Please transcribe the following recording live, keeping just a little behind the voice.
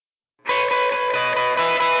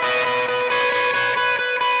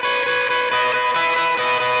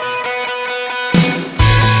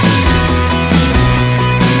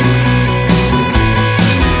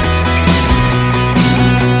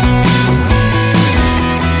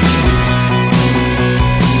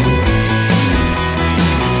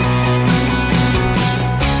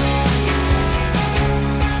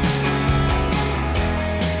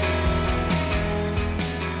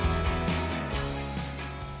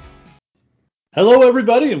Hello,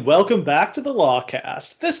 everybody, and welcome back to the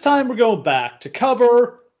Lawcast. This time we're going back to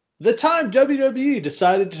cover the time WWE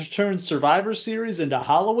decided to turn Survivor Series into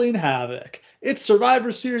Halloween Havoc. It's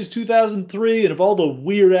Survivor Series 2003, and of all the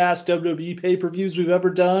weird-ass WWE pay-per-views we've ever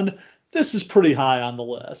done, this is pretty high on the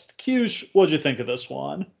list. Cush, what'd you think of this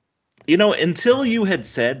one? Until you had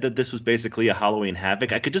said that this was basically a Halloween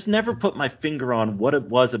Havoc, I could just never put my finger on what it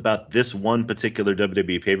was about this one particular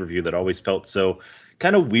WWE pay-per-view that always felt so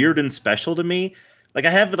kind of weird and special to me. Like I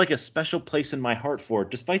have like a special place in my heart for it,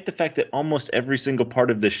 despite the fact that almost every single part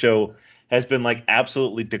of the show has been like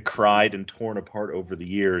absolutely decried and torn apart over the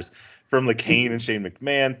years, from the Kane and Shane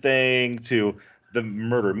McMahon thing to the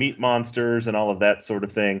Murder Meat Monsters and all of that sort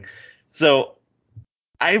of thing. So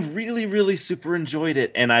I really, really super enjoyed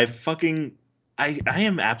it, and I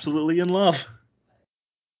am absolutely in love.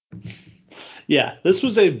 Yeah, this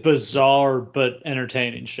was a bizarre but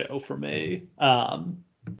entertaining show for me.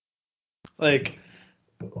 Like,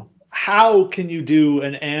 how can you do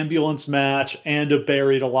an ambulance match and a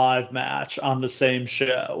buried alive match on the same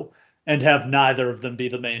show and have neither of them be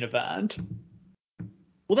the main event?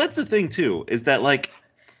 Well, that's the thing too, is that like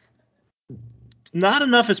not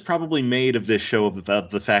enough is probably made of this show of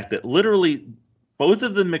the fact that literally both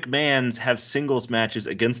of the McMahons have singles matches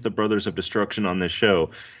against the Brothers of Destruction on this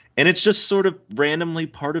show, and it's just sort of randomly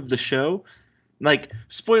part of the show. Like,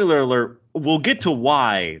 spoiler alert, we'll get to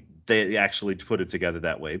why they actually put it together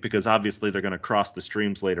that way, because obviously they're going to cross the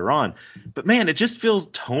streams later on. But man, it just feels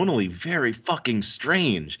tonally very fucking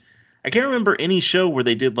strange. I can't remember any show where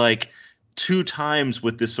they did like two times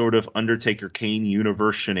with this sort of Undertaker Kane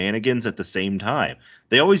universe shenanigans at the same time.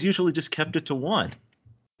 They always usually just kept it to one.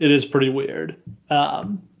 It is pretty weird.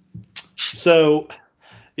 So,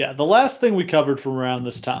 yeah, the last thing we covered from around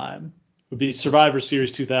this time would be Survivor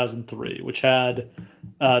Series 2003, which had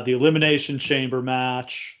the Elimination Chamber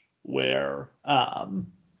match where uh,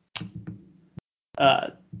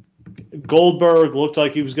 Goldberg looked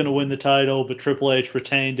like he was going to win the title, but Triple H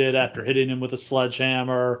retained it after hitting him with a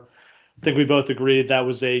sledgehammer. I think we both agreed that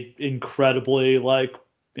was a incredibly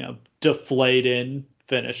deflating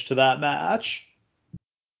finish to that match.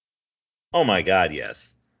 Oh my god,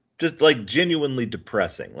 yes. Just like genuinely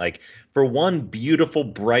depressing. Like for one beautiful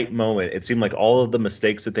bright moment, it seemed like all of the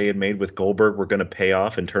mistakes that they had made with Goldberg were going to pay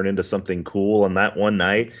off and turn into something cool on that one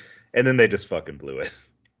night, and then they just fucking blew it.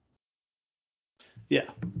 Yeah.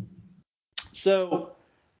 So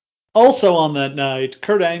also on that night,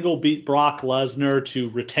 Kurt Angle beat Brock Lesnar to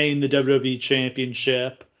retain the WWE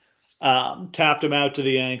Championship, tapped him out to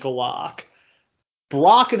the ankle lock.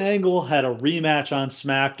 Brock and Angle had a rematch on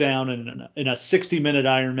SmackDown in a 60-minute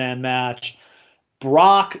Iron Man match.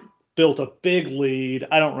 Brock built a big lead.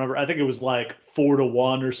 I don't remember. I think it was like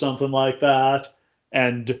 4-1 or something like that.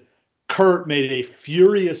 And Kurt made a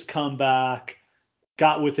furious comeback,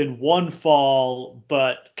 got within one fall,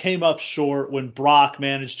 but came up short when Brock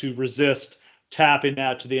managed to resist tapping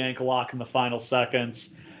out to the ankle lock in the final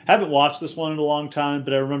seconds. Haven't watched this one in a long time,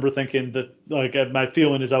 but I remember thinking that like my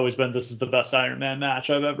feeling has always been this is the best Iron Man match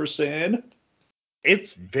I've ever seen.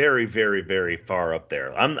 It's very, very, very far up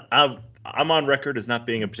there. I'm on record as not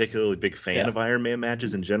being a particularly big fan Yeah. of Iron Man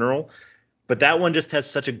matches in general, but that one just has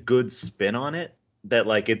such a good spin on it that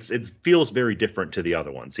like it feels very different to the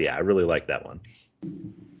other ones. Yeah, I really like that one.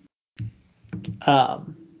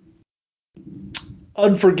 Um,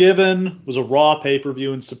 Unforgiven was a Raw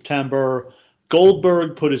pay-per-view in September.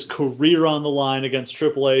 Goldberg put his career on the line against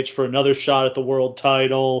Triple H for another shot at the world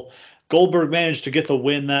title. Goldberg managed to get the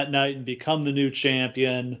win that night and become the new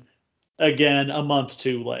champion. Again, a month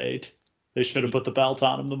too late. They should have put the belt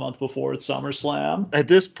on him the month before at SummerSlam. At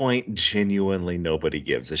this point, genuinely nobody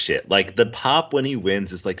gives a shit. Like the pop when he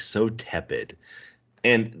wins is like so tepid.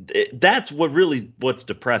 And that's what's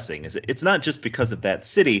depressing is it's not just because of that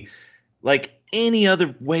city. Like any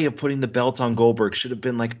other way of putting the belt on Goldberg should have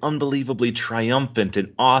been like unbelievably triumphant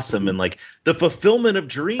and awesome and like the fulfillment of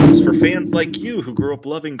dreams for fans like you who grew up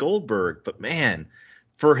loving Goldberg. But man,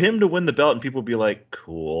 for him to win the belt and people be like,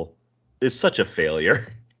 cool, is such a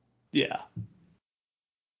failure. Yeah.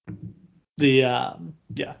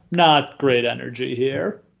 Not great energy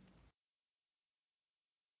here.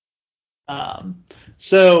 Um,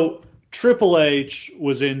 so Triple H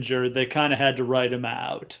was injured. They kind of had to write him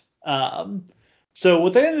out. So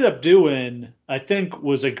what they ended up doing, I think,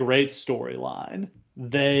 was a great storyline.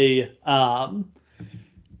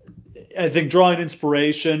 I think, drawing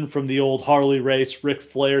inspiration from the old Harley Race Ric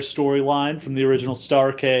Flair storyline from the original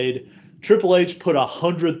Starrcade, Triple H put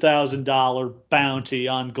 $100,000 bounty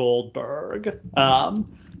on Goldberg.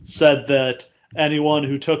 Said that anyone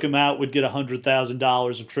who took him out would get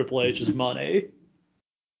 $100,000 of Triple H's money.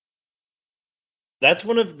 That's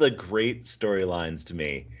one of the great storylines to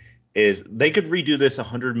me. Is they could redo this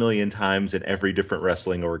 100 million times in every different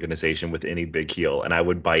wrestling organization with any big heel, and I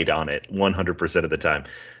would bite on it 100% of the time.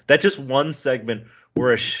 That just one segment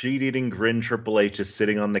where a sheet-eating grin Triple H is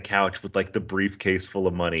sitting on the couch with like the briefcase full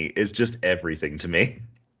of money is just everything to me.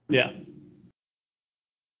 Yeah.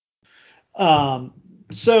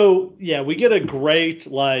 So yeah, we get a great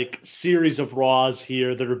like series of Raws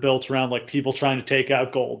here that are built around like people trying to take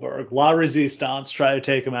out Goldberg. La Resistance try to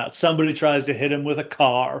take him out. Somebody tries to hit him with a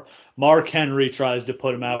car. Mark Henry tries to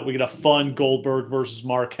put him out. We get a fun Goldberg versus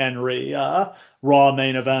Mark Henry Raw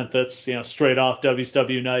main event that's straight off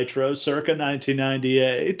WCW Nitro circa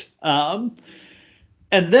 1998. And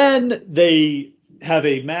then they have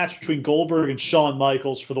a match between Goldberg and Shawn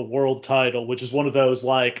Michaels for the world title, which is one of those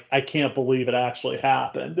like I can't believe it actually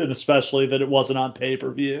happened, and especially that it wasn't on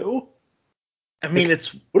pay-per-view. I mean,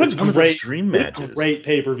 it's What one a of those dream matches. Great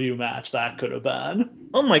pay-per-view match that could have been.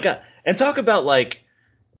 Oh my god! And talk about like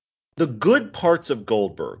the good parts of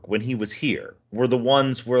Goldberg when he was here were the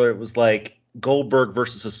ones where it was like Goldberg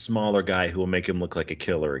versus a smaller guy who will make him look like a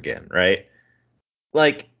killer again, right?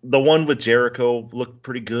 Like the one with Jericho looked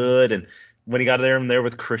pretty good, and when he got in there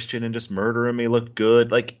with Christian and just murder him, he looked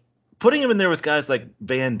good. Like putting him in there with guys like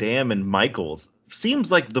Van Dam and Michaels seems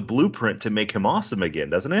like the blueprint to make him awesome again,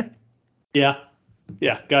 doesn't it? Yeah,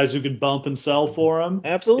 guys who can bump and sell for him.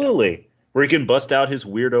 Absolutely. Yeah. Where he can bust out his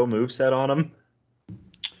weirdo moveset on him.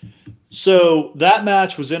 So that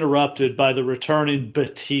match was interrupted by the returning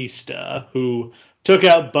Batista, who took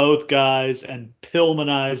out both guys and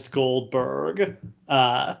Pillmanized Goldberg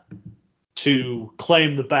to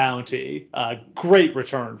claim the bounty. Great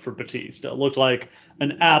return for Batista. Looked like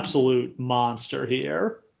an absolute monster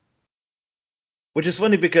here. Which is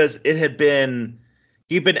funny because he'd been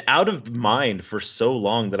out of mind for so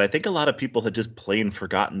long that I think a lot of people had just plain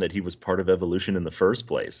forgotten that he was part of Evolution in the first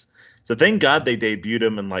place. So thank God they debuted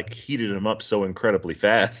him and like heated him up so incredibly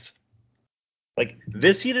fast. Like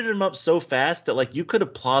this heated him up so fast that like you could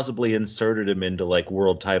have plausibly inserted him into like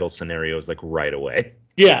world title scenarios like right away.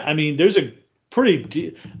 Yeah, I mean, there's an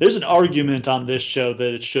argument on this show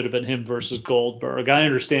that it should have been him versus Goldberg. I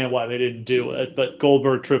understand why they didn't do it, but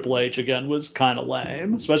Goldberg Triple H again was kind of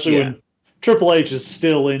lame, especially when Triple H is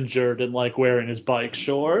still injured and like wearing his bike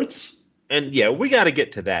shorts. And yeah, we got to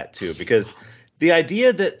get to that too, because the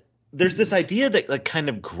idea that there's this idea that like kind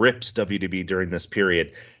of grips WWE during this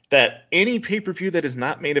period that any pay-per-view that is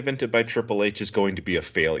not main evented by Triple H is going to be a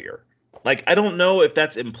failure. Like, I don't know if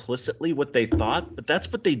that's implicitly what they thought, but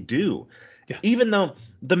that's what they do. Yeah. Even though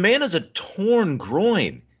the man has a torn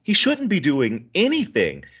groin, he shouldn't be doing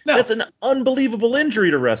anything. No. That's an unbelievable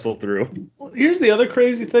injury to wrestle through. Well, here's the other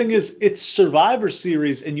crazy thing is it's Survivor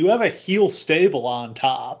Series and you have a heel stable on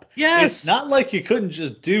top. Yes. It's not like you couldn't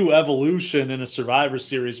just do Evolution in a Survivor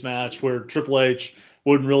Series match where Triple H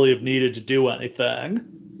wouldn't really have needed to do anything.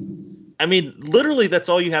 I mean, literally, that's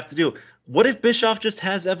all you have to do. What if Bischoff just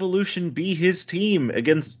has Evolution be his team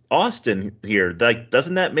against Austin here? Like,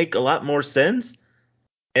 doesn't that make a lot more sense?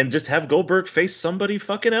 And just have Goldberg face somebody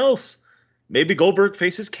fucking else. Maybe Goldberg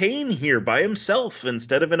faces Kane here by himself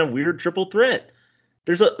instead of in a weird triple threat.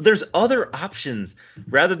 There's other options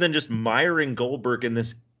rather than just miring Goldberg in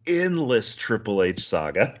this endless Triple H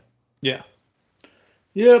saga. Yeah.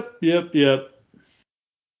 Yep.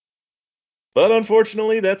 But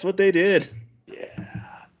unfortunately, that's what they did. Yeah.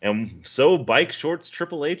 And so Bike Shorts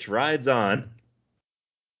Triple H rides on.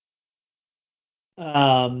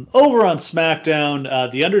 Over on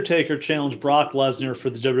SmackDown, The Undertaker challenged Brock Lesnar for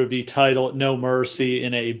the WWE title at No Mercy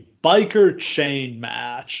in a biker chain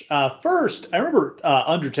match. First, I remember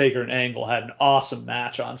Undertaker and Angle had an awesome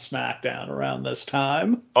match on SmackDown around this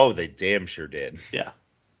time. Oh, they damn sure did. Yeah.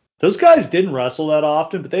 Those guys didn't wrestle that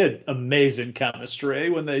often, but they had amazing chemistry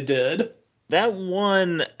when they did. That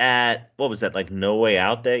one at, what was that, like No Way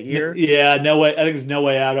Out that year? Yeah, No Way, I think it's No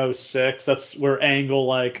Way Out 06. That's where Angle,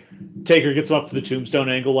 like, Taker gets him up to the tombstone.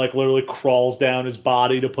 Angle, like, literally crawls down his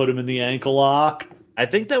body to put him in the ankle lock. I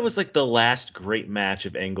think that was, like, the last great match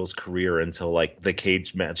of Angle's career until, like, the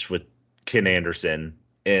cage match with Ken Anderson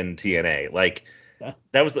in TNA. Like, yeah.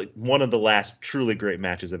 That was, like, one of the last truly great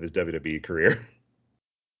matches of his WWE career.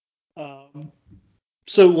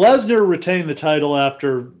 So Lesnar retained the title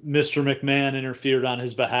after Mr. McMahon interfered on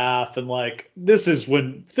his behalf, and like this is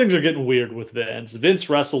when things are getting weird with Vince. Vince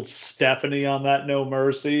wrestled Stephanie on that No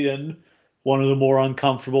Mercy in one of the more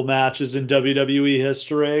uncomfortable matches in WWE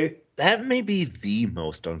history. That may be the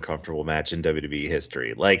most uncomfortable match in WWE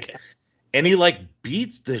history. Like, and he like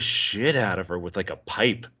beats the shit out of her with like a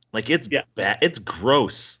pipe. Like it's bad. It's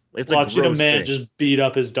gross. It's watching a gross man thing. Just beat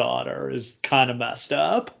up his daughter is kind of messed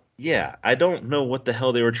up. Yeah, I don't know what the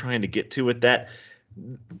hell they were trying to get to with that.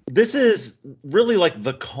 This is really like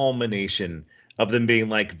the culmination of them being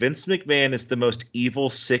like, Vince McMahon is the most evil,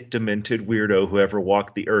 sick, demented weirdo who ever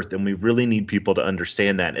walked the earth, and we really need people to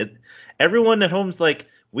understand that. Everyone at home's like,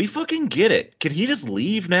 we fucking get it. Can he just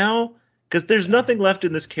leave now? Because there's nothing left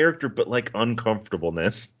in this character but like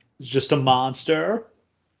uncomfortableness. It's just a monster.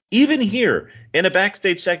 Even here, in a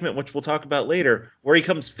backstage segment, which we'll talk about later, where he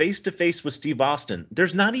comes face to face with Steve Austin,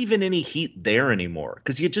 there's not even any heat there anymore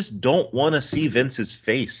because you just don't want to see Vince's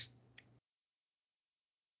face.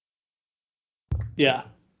 Yeah.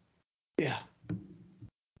 Yeah.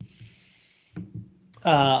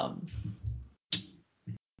 Um,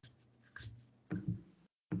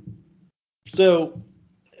 so,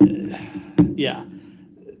 yeah.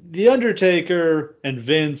 The Undertaker and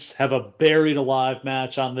Vince have a buried alive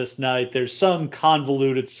match on this night. There's some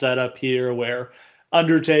convoluted setup here where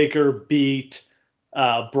Undertaker beat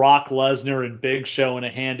Brock Lesnar and Big Show in a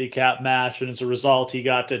handicap match, and as a result, he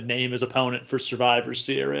got to name his opponent for Survivor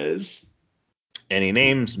Series. And he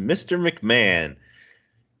names Mr. McMahon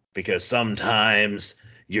because sometimes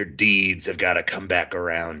your deeds have got to come back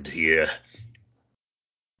around to you.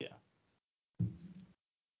 Yeah.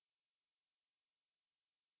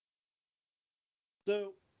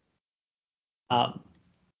 So, um,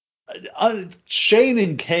 Shane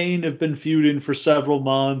and Kane have been feuding for several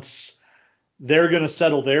months. They're going to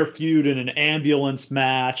settle their feud in an ambulance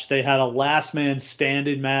match. They had a last man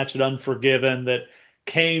standing match at Unforgiven that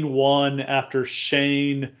Kane won after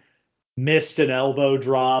Shane missed an elbow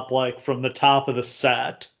drop like from the top of the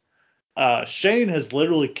set. Shane has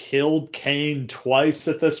literally killed Kane twice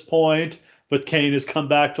at this point, but Kane has come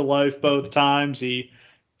back to life both times. He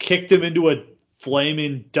kicked him into a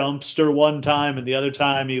flaming dumpster one time, and the other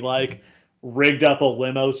time he like rigged up a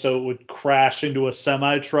limo so it would crash into a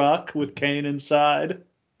semi truck with Kane inside.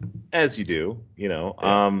 As you do, you know.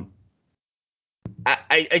 Yeah.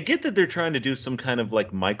 I get that they're trying to do some kind of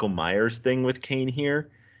like Michael Myers thing with Kane here,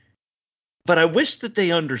 but I wish that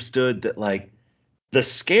they understood that like the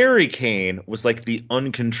scary Kane was like the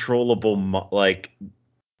uncontrollable like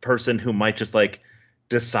person who might just like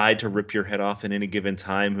decide to rip your head off at any given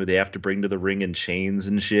time, who they have to bring to the ring in chains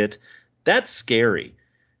and shit. That's scary.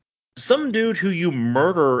 Some dude who you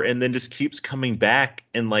murder and then just keeps coming back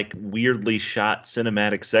in like weirdly shot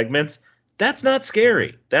cinematic segments, that's not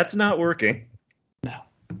scary. That's not working. No.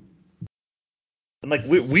 And like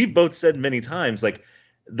we've both said many times, like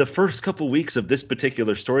the first couple weeks of this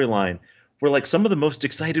particular storyline were like some of the most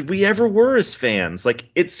excited we ever were as fans. Like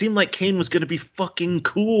it seemed like Kane was going to be fucking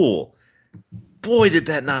cool. Boy, did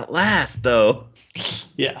that not last though.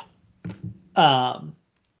 Yeah. Um,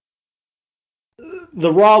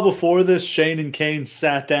 the Raw before this, Shane and Kane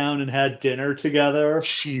sat down and had dinner together.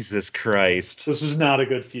 Jesus Christ. This was not a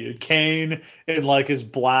good feud. Kane in like his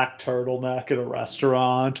black turtleneck at a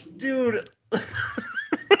restaurant. Dude,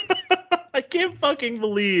 I can't fucking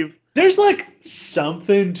believe. There's like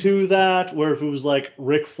something to that where if it was like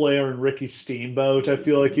Ric Flair and Ricky Steamboat, I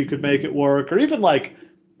feel like you could make it work. Or even like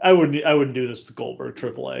I wouldn't do this with Goldberg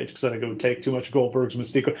Triple H because I think it would take too much Goldberg's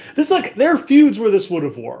mystique. There's like there are feuds where this would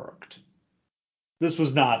have worked. This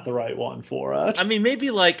was not the right one for it. I mean,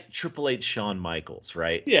 maybe like Triple H, Shawn Michaels,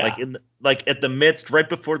 right? Like Yeah. like at the midst, right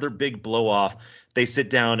before their big blow off, they sit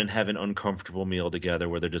down and have an uncomfortable meal together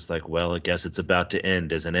where they're just like, well, I guess it's about to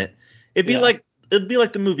end, isn't it? It'd be Yeah. like it'd be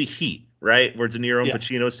like the movie Heat, right? Where De Niro and Yeah.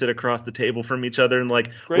 Pacino sit across the table from each other and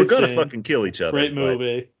like, we're Great gonna scene. fucking kill each other, Great but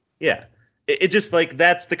movie. yeah, it just like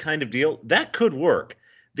that's the kind of deal that could work.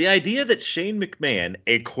 The idea that Shane McMahon,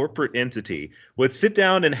 a corporate entity, would sit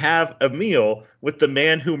down and have a meal with the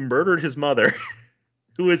man who murdered his mother,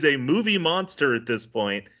 who is a movie monster at this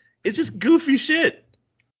point, is just goofy shit.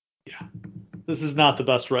 Yeah. This is not the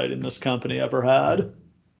best writing this company ever had.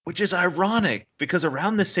 Which is ironic because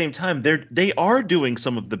around the same time they are doing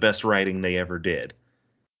some of the best writing they ever did.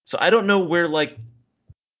 So I don't know where like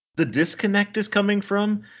the disconnect is coming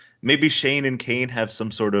from. Maybe Shane and Kane have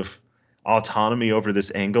some sort of autonomy over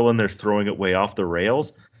this angle and they're throwing it way off the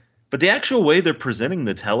rails. But the actual way they're presenting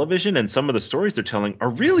the television and some of the stories they're telling are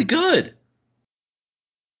really good.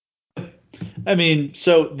 I mean,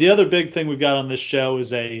 so the other big thing we've got on this show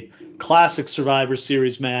is a classic Survivor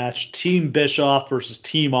Series match: Team Bischoff versus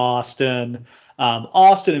Team Austin.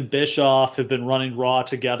 Austin and Bischoff have been running Raw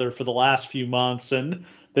together for the last few months, and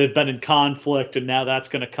they've been in conflict, and now that's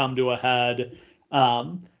going to come to a head.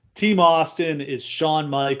 Um, Team Austin is Shawn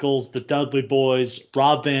Michaels, the Dudley Boys,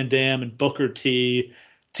 Rob Van Dam, and Booker T.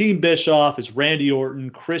 Team Bischoff is Randy Orton,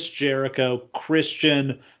 Chris Jericho,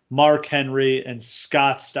 Christian, Mark Henry, and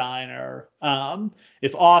Scott Steiner.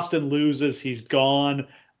 If Austin loses, he's gone.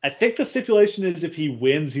 I think the stipulation is if he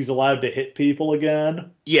wins, he's allowed to hit people again.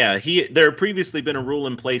 Yeah, there had previously been a rule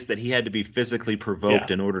in place that he had to be physically provoked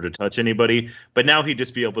Yeah, in order to touch anybody, but now he'd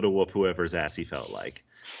just be able to whoop whoever's ass he felt like.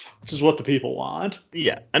 which is what the people want.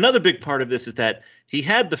 Yeah, another big part of this is that he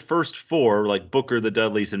had the first four, like Booker, the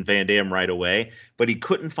Dudleys, and Van Dam right away, but he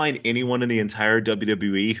couldn't find anyone in the entire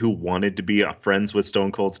WWE who wanted to be friends with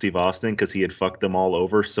Stone Cold Steve Austin because he had fucked them all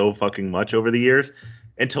over so fucking much over the years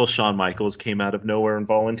until Shawn Michaels came out of nowhere and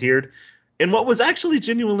volunteered. And what was actually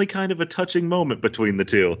genuinely kind of a touching moment between the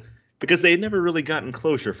two because they had never really gotten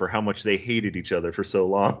closure for how much they hated each other for so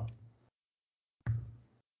long.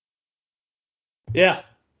 Yeah.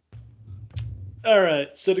 All right.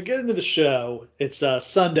 So to get into the show, it's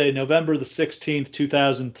Sunday, November the 16th,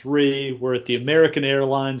 2003. We're at the American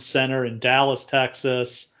Airlines Center in Dallas,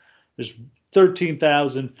 Texas. There's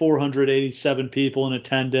 13,487 people in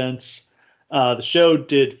attendance. The show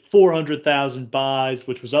did 400,000 buys,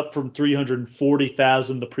 which was up from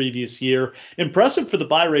 340,000 the previous year. Impressive for the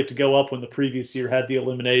buy rate to go up when the previous year had the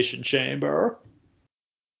Elimination Chamber.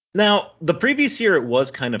 Now, the previous year it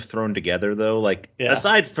was kind of thrown together though. Like Yeah.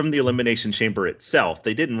 aside from the Elimination Chamber itself,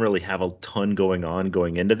 they didn't really have a ton going on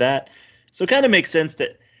going into that. So it kind of makes sense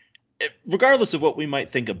that regardless of what we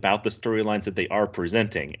might think about the storylines that they are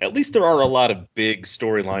presenting, at least there are a lot of big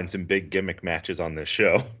storylines and big gimmick matches on this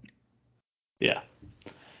show. Yeah.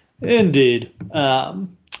 Indeed.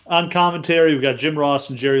 On commentary, we've got Jim Ross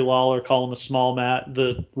and Jerry Lawler calling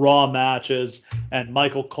the Raw matches, and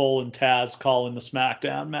Michael Cole and Taz calling the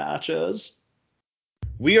SmackDown matches.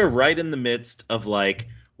 We are right in the midst of like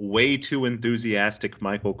way too enthusiastic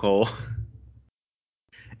Michael Cole.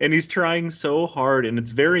 And he's trying so hard and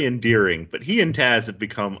it's very endearing, but he and Taz have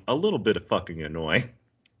become a little bit of fucking annoying.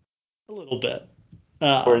 A little bit.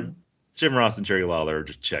 Or Jim Ross and Jerry Lawler are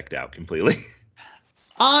just checked out completely.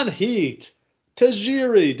 On Heat,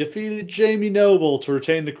 Tajiri defeated Jamie Noble to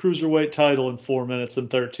retain the Cruiserweight title in 4 minutes and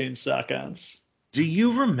 13 seconds. Do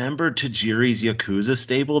you remember Tajiri's Yakuza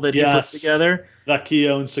stable that he put Yes. together?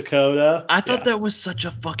 Zakio and Sakota. I thought that was such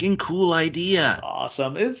a fucking cool idea. That's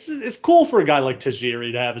awesome. It's cool for a guy like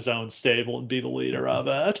Tajiri to have his own stable and be the leader of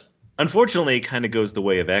it. Unfortunately, it kind of goes the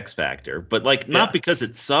way of X Factor, but like not because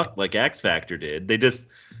it sucked like X Factor did.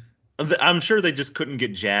 I'm sure they just couldn't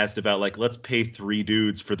get jazzed about like let's pay 3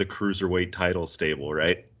 dudes for the cruiserweight title stable,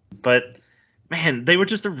 right? But man, they were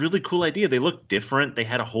just a really cool idea. They looked different. They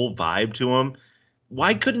had a whole vibe to them.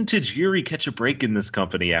 Why couldn't Tajiri catch a break in this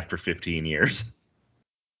company after 15 years?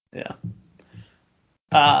 Yeah.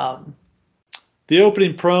 The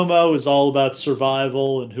opening promo is all about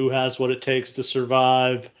survival and who has what it takes to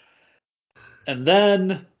survive. And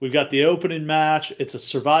then we've got the opening match. It's a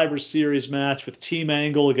Survivor Series match with Team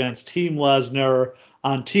Angle against Team Lesnar.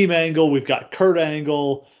 On Team Angle, we've got Kurt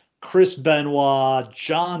Angle, Chris Benoit,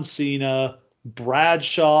 John Cena,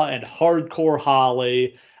 Bradshaw, and Hardcore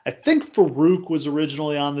Holly. I think Farouk was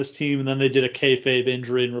originally on this team, and then they did a kayfabe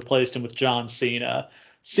injury and replaced him with John Cena.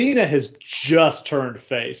 Cena has just turned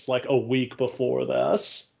face like a week before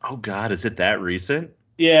this. Oh, God, is it that recent?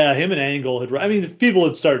 Yeah, him and Angle I mean, people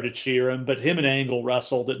had started to cheer him, but him and Angle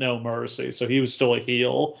wrestled at No Mercy, so he was still a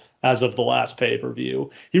heel as of the last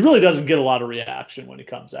pay-per-view. He really doesn't get a lot of reaction when he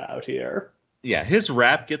comes out here. Yeah, his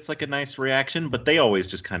rap gets like a nice reaction, but they always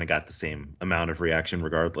just kind of got the same amount of reaction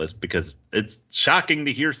regardless because it's shocking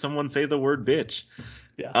to hear someone say the word bitch.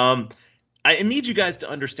 Yeah. I need you guys to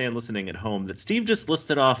understand listening at home that Steve just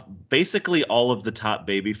listed off basically all of the top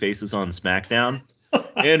baby faces on SmackDown.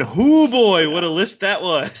 And whoo boy, what a list that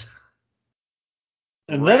was.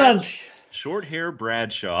 And then short hair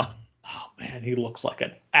Bradshaw. Oh man, he looks like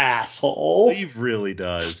an asshole. He really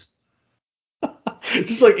does.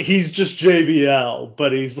 Just like he's just JBL,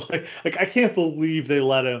 but he's like I can't believe they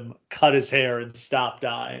let him cut his hair and stop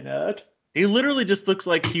dyeing it. He literally just looks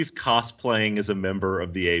like he's cosplaying as a member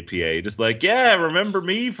of the APA. Just like, yeah, remember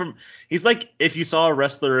me from... He's like if you saw a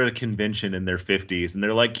wrestler at a convention in their 50s and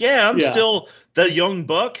they're like, yeah, I'm still the young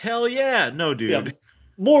buck. Hell yeah. No, dude. Yeah,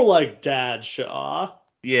 more like Dad Shaw.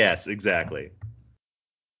 Yes, exactly.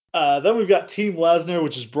 Then we've got Team Lesnar,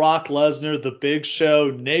 which is Brock Lesnar, The Big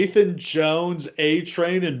Show, Nathan Jones,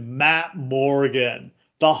 A-Train, and Matt Morgan.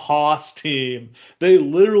 The Haas team. They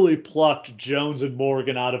literally plucked Jones and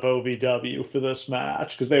Morgan out of OVW for this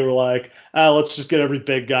match because they were like, let's just get every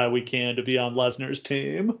big guy we can to be on Lesnar's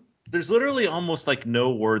team. There's literally almost like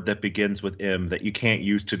no word that begins with M that you can't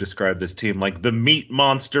use to describe this team. Like the meat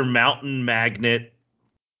monster, mountain magnet,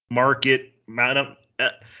 market,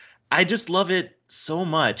 I just love it so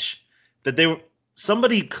much that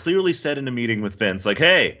somebody clearly said in a meeting with Vince, like,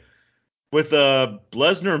 hey, with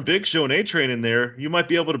Lesnar and Big Show and A-Train in there, you might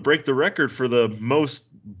be able to break the record for the most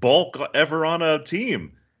bulk ever on a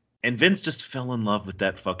team. And Vince just fell in love with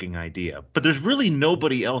that fucking idea. But there's really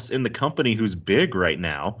nobody else in the company who's big right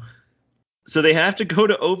now. So they have to go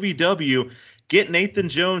to OVW, get Nathan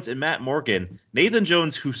Jones and Matt Morgan. Nathan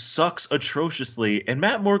Jones, who sucks atrociously, and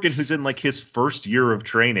Matt Morgan, who's in like his first year of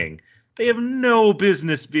training. They have no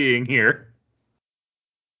business being here.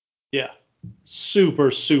 Yeah.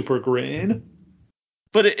 Super, super green.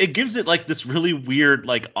 But it gives it like this really weird,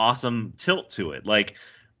 like awesome tilt to it. Like,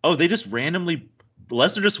 oh, they just randomly,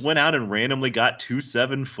 Lesnar just went out and randomly got 2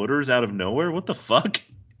 7-footers out of nowhere. What the fuck?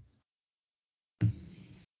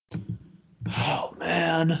 Oh,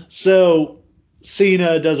 man. So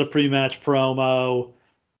Cena does a pre-match promo.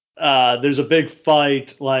 There's a big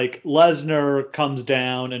fight. Like Lesnar comes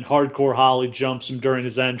down and Hardcore Holly jumps him during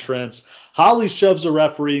his entrance. Holly shoves a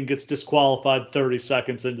referee and gets disqualified 30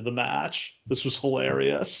 seconds into the match. This was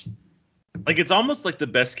hilarious. Like, it's almost like the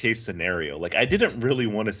best case scenario. Like, I didn't really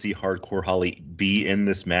want to see Hardcore Holly be in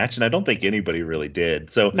this match, and I don't think anybody really did.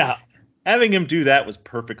 So No. having him do that was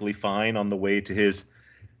perfectly fine on the way to his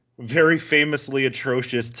very famously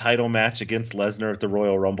atrocious title match against Lesnar at the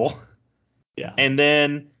Royal Rumble. Yeah. And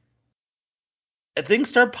then things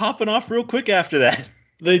start popping off real quick after that.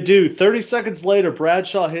 They do. 30 seconds later,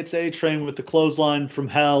 Bradshaw hits A-Train with the clothesline from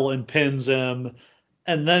hell and pins him.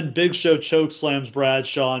 And then Big Show chokeslams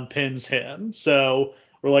Bradshaw and pins him. So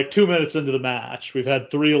we're like 2 minutes into the match. We've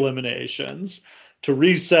had 3 eliminations. To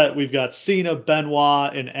reset, we've got Cena,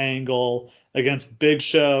 Benoit, and Angle against Big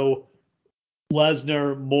Show,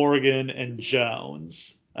 Lesnar, Morgan, and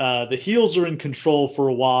Jones. The heels are in control for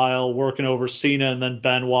a while, working over Cena and then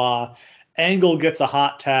Benoit. Angle gets a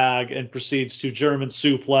hot tag and proceeds to German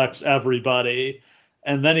suplex everybody.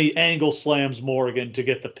 And then he angle slams Morgan to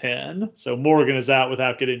get the pin. So Morgan is out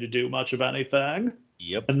without getting to do much of anything.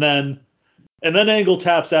 Yep. And then Angle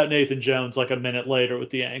taps out Nathan Jones like a minute later with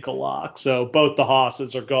the ankle lock. So both the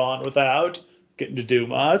hosses are gone without getting to do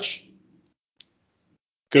much.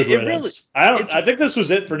 Good riddance. I think this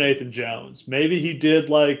was it for Nathan Jones. Maybe he did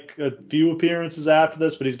like a few appearances after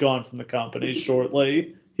this, but he's gone from the company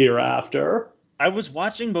shortly hereafter. I was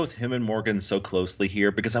watching both him and Morgan so closely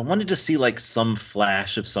here because I wanted to see like some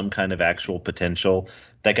flash of some kind of actual potential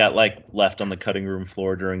that got like left on the cutting room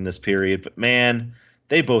floor during this period. But man,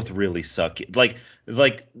 they both really suck. Like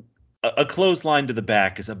a clothesline to the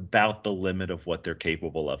back is about the limit of what they're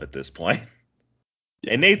capable of at this point.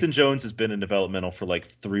 Yeah. And Nathan Jones has been in developmental for like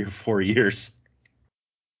 3 or 4 years.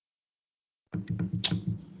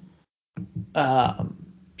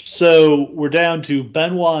 So we're down to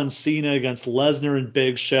Benoit and Cena against Lesnar and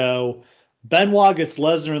Big Show. Benoit gets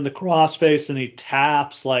Lesnar in the crossface and he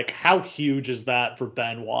taps. Like, how huge is that for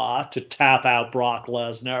Benoit to tap out Brock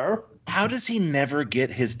Lesnar? How does he never get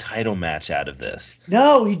his title match out of this?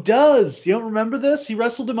 No, he does. You don't remember this? He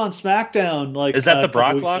wrestled him on SmackDown. Like, is that the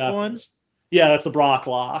Brock Lock one? Yeah, that's the Brock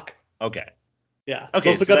Lock. Okay. Yeah. Okay.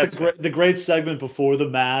 It's also got the great segment before the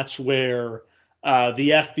match where the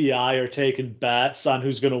FBI are taking bets on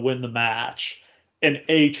who's going to win the match. And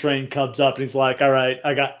A-Train comes up and he's like, all right,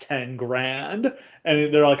 I got 10 grand.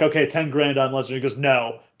 And they're like, okay, 10 grand on Lesnar. He goes,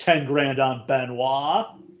 no, 10 grand on Benoit.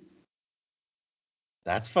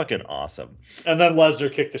 That's fucking awesome. And then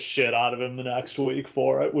Lesnar kicked the shit out of him the next week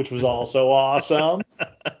for it, which was also awesome.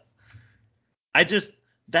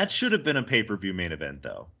 That should have been a pay-per-view main event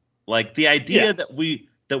though. Like the idea that we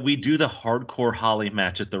do the Hardcore Holly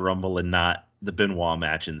match at the Rumble and not the Benoit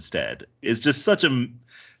match instead is just such a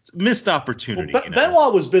missed opportunity. Well,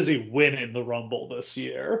 Benoit was busy winning the Rumble this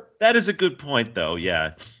year. That is a good point though.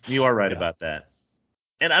 Yeah, you are right about that.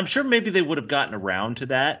 And I'm sure maybe they would have gotten around to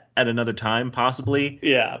that at another time, possibly.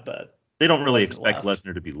 Yeah, but they don't really expect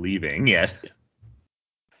Lesnar to be leaving yet. Yeah.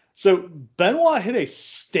 So Benoit hit a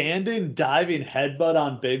standing diving headbutt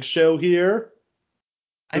on Big Show here.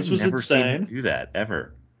 I've never seen him do that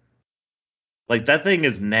ever. Like, that thing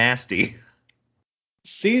is nasty.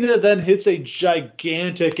 Cena then hits a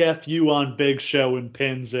gigantic FU on Big Show and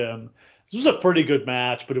pins him. This was a pretty good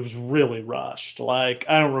match, but it was really rushed. Like,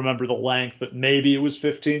 I don't remember the length, but maybe it was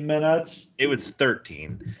 15 minutes. It was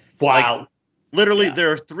 13. Wow. Like, literally,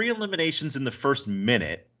 there are 3 eliminations in the first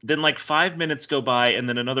minute. Then, like, 5 minutes go by, and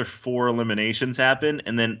then another 4 eliminations happen.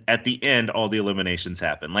 And then at the end, all the eliminations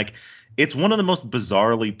happen. Like, it's one of the most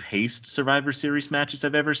bizarrely paced Survivor Series matches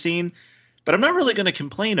I've ever seen. But I'm not really going to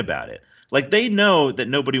complain about it. Like, they know that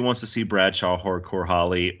nobody wants to see Bradshaw, Hardcore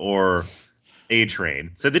Holly, or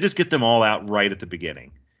A-Train. So they just get them all out right at the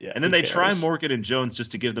beginning. Yeah, and then they try Morgan and Jones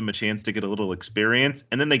just to give them a chance to get a little experience.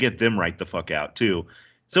 And then they get them right the fuck out, too.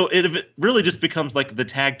 So it really just becomes like the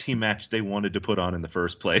tag team match they wanted to put on in the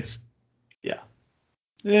first place. Yeah,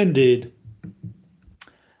 indeed.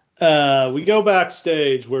 We go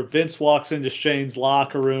backstage where Vince walks into Shane's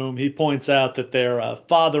locker room. He points out that they're a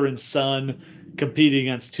father and son competing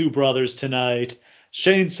against two brothers tonight.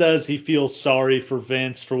 Shane says he feels sorry for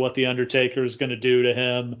Vince for what The Undertaker is going to do to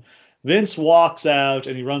him. Vince walks out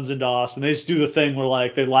and he runs into Austin. They just do the thing where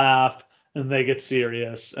like they laugh and they get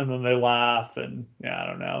serious and then they laugh and yeah, I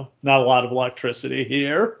don't know. Not a lot of electricity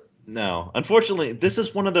here. No, unfortunately, this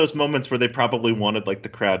is one of those moments where they probably wanted like the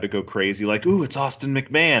crowd to go crazy, like, "Ooh, it's Austin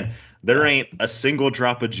McMahon." There ain't a single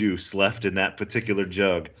drop of juice left in that particular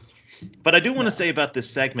jug. But I do want to say about this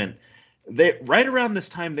segment, they right around this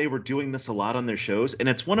time they were doing this a lot on their shows, and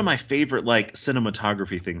it's one of my favorite like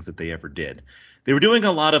cinematography things that they ever did. They were doing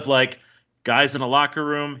a lot of like guys in a locker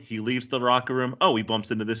room, he leaves the locker room, oh, he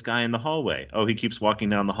bumps into this guy in the hallway. Oh, he keeps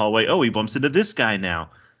walking down the hallway. Oh, he bumps into this guy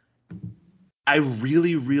now. I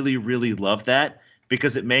really, really, really love that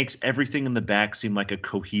because it makes everything in the back seem like a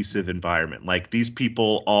cohesive environment. Like these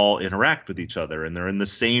people all interact with each other and they're in the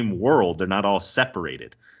same world. They're not all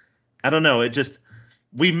separated. I don't know. It just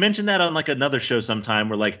we mentioned that on like another show sometime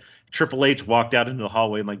where like Triple H walked out into the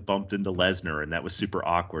hallway and like bumped into Lesnar and that was super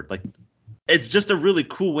awkward. Like it's just a really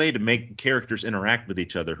cool way to make characters interact with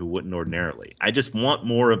each other who wouldn't ordinarily. I just want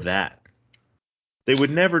more of that. They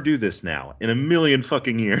would never do this now in a million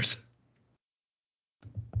fucking years.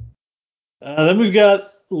 Then we've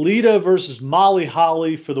got Lita versus Molly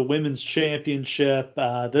Holly for the women's championship.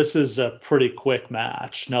 This is a pretty quick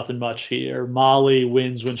match. Nothing much here. Molly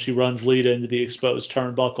wins when she runs Lita into the exposed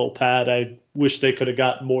turnbuckle pad. I wish they could have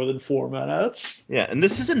gotten more than 4 minutes. Yeah, and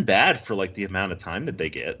this isn't bad for like the amount of time that they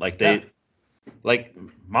get. Like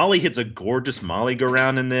Molly hits a gorgeous Molly go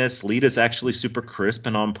round in this. Lita's actually super crisp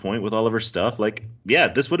and on point with all of her stuff. Like, yeah,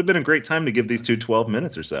 this would have been a great time to give these two 12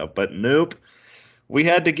 minutes or so, but nope. We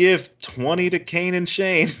had to give 20 to Kane and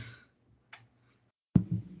Shane.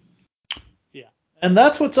 Yeah. And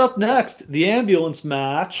that's what's up next. The ambulance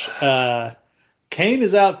match. Kane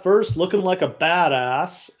is out first looking like a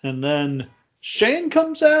badass. And then Shane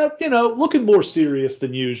comes out, looking more serious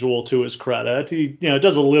than usual to his credit. He,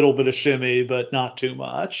 does a little bit of shimmy, but not too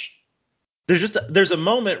much. There's a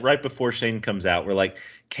moment right before Shane comes out where like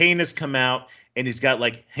Kane has come out and he's got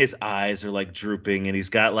like his eyes are like drooping and he's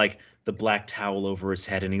got like the black towel over his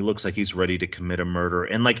head and he looks like he's ready to commit a murder.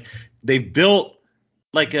 And like they've built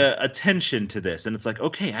like a tension to this and it's like,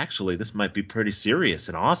 okay, actually this might be pretty serious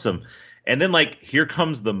and awesome. And then like here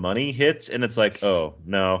comes the money hits and it's like, oh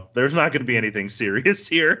no, there's not going to be anything serious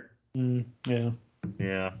here. Yeah.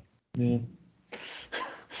 Yeah.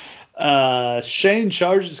 Shane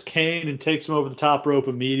charges Kane and takes him over the top rope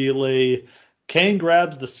immediately. Kane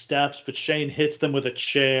grabs the steps, but Shane hits them with a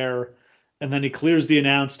chair. And then he clears the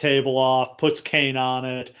announce table off, puts Kane on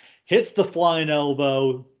it, hits the flying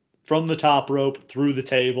elbow from the top rope through the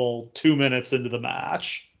table 2 minutes into the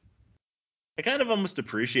match. I kind of almost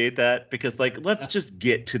appreciate that because like let's just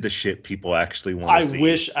get to the shit people actually want to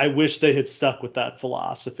see. I wish they had stuck with that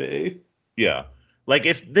philosophy. Yeah. Like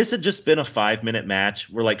if this had just been a 5-minute match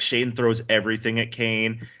where like Shane throws everything at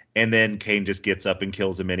Kane and then Kane just gets up and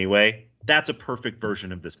kills him anyway, that's a perfect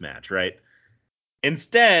version of this match, right?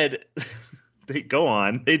 Instead, they go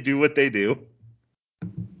on, they do what they do.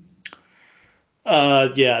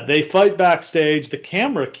 Yeah, they fight backstage. The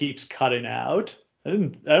camera keeps cutting out. I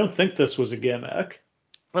don't think this was a gimmick.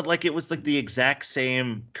 But like it was like the exact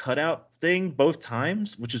same cutout thing both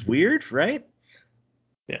times, which is weird, right?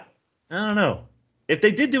 Yeah. I don't know. If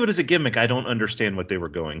they did do it as a gimmick, I don't understand what they were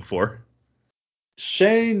going for.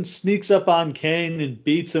 Shane sneaks up on Kane and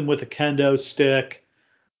beats him with a kendo stick.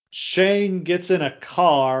 Shane gets in a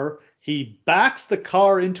car. He backs the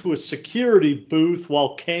car into a security booth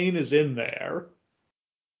while Kane is in there.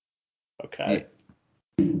 Okay.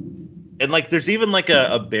 And like there's even like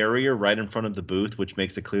a barrier right in front of the booth, which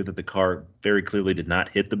makes it clear that the car very clearly did not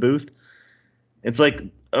hit the booth. It's like,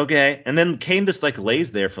 okay. And then Kane just like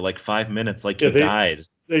lays there for like 5 minutes like he died.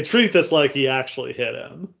 They treat this like he actually hit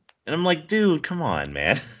him. And I'm like, dude, come on,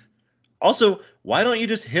 man. Also, why don't you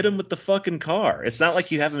just hit him with the fucking car? It's not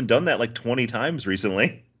like you haven't done that like 20 times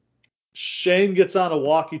recently. Shane gets on a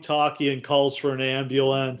walkie-talkie and calls for an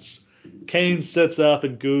ambulance. Kane sits up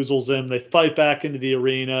and goozles him. They fight back into the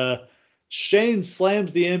arena. Shane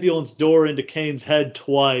slams the ambulance door into Kane's head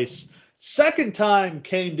twice. Second time,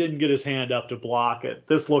 Kane didn't get his hand up to block it.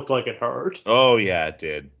 This looked like it hurt. Oh, yeah, it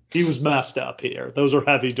did. He was messed up here. Those are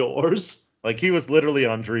heavy doors. Like he was literally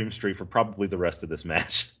on Dream Street for probably the rest of this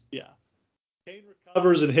match. Yeah. Kane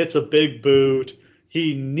recovers and hits a big boot.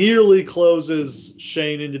 He nearly closes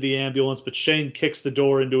Shane into the ambulance, but Shane kicks the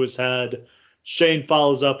door into his head. Shane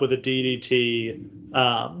follows up with a DDT.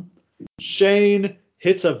 Shane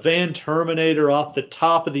hits a Van Terminator off the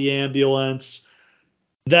top of the ambulance.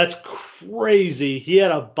 That's crazy. He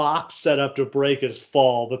had a box set up to break his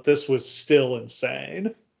fall, but this was still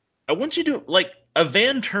insane. I want you to, like, a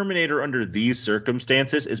Van Terminator under these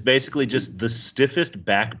circumstances is basically just the stiffest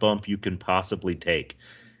back bump you can possibly take.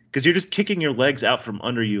 Because you're just kicking your legs out from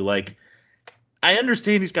under you. Like, I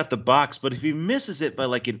understand he's got the box, but if he misses it by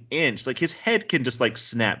like an inch, like his head can just like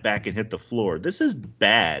snap back and hit the floor. This is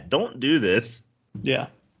bad. Don't do this. Yeah.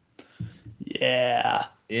 Yeah.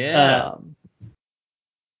 Yeah.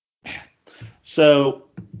 So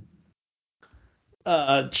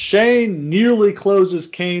Shane nearly closes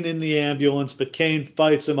Kane in the ambulance, but Kane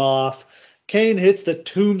fights him off. Kane hits the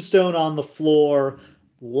tombstone on the floor,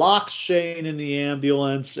 locks Shane in the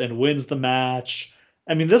ambulance, and wins the match.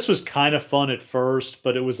 I mean, this was kind of fun at first,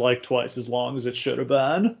 but it was like twice as long as it should have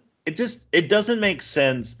been. It doesn't make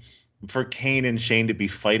sense for Kane and Shane to be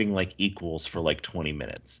fighting like equals for like 20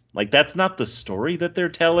 minutes. Like, that's not the story that they're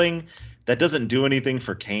telling. That doesn't do anything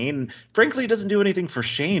for Kane. Frankly, it doesn't do anything for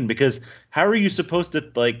Shane, because how are you supposed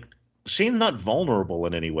to, like, Shane's not vulnerable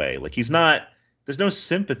in any way. Like, there's no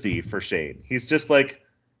sympathy for Shane. He's just like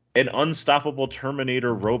an unstoppable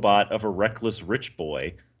Terminator robot of a reckless rich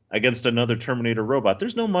boy against another Terminator robot.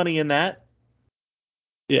 There's no money in that.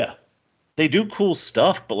 Yeah. They do cool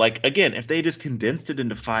stuff, but like, again, if they just condensed it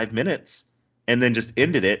into 5 minutes and then just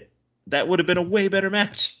ended it, that would have been a way better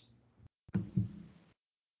match.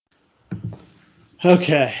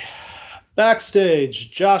 Okay.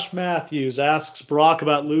 Backstage, Josh Matthews asks Brock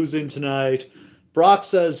about losing tonight. Brock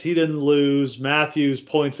says he didn't lose. Matthews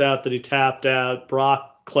points out that he tapped out.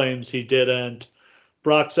 Brock claims he didn't.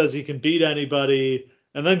 Brock says he can beat anybody.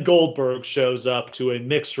 And then Goldberg shows up to a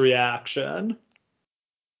mixed reaction.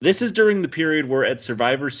 This is during the period where at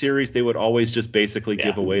Survivor Series they would always just basically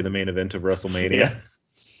give away the main event of WrestleMania. Yeah.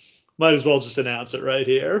 Might as well just announce it right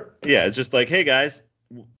here. Yeah, it's just like, hey guys,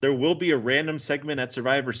 there will be a random segment at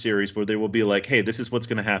Survivor Series where they will be like, hey, this is what's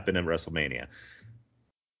going to happen at WrestleMania.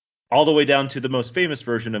 All the way down to the most famous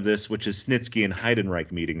version of this, which is Snitsky and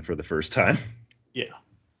Heidenreich meeting for the first time. Yeah.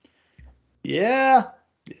 Yeah.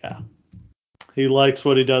 Yeah. He likes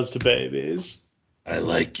what he does to babies. I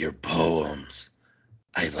like your poems.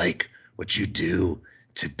 I like what you do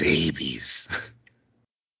to babies.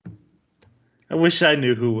 I wish I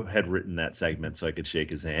knew who had written that segment so I could shake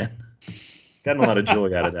his hand. Gotten a lot of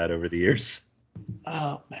joy out of that over the years.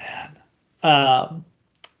 Oh, man.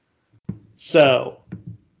 So,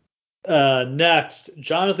 next,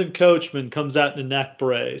 Jonathan Coachman comes out in a neck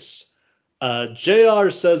brace. JR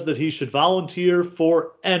says that he should volunteer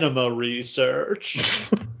for enema research.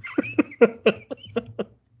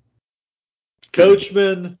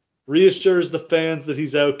 Coachman reassures the fans that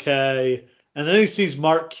he's okay, and then he sees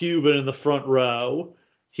Mark Cuban in the front row.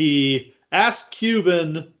 He asks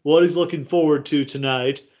Cuban what he's looking forward to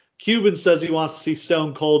tonight. Cuban says he wants to see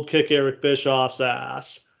Stone Cold kick Eric Bischoff's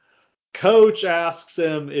ass. Coach asks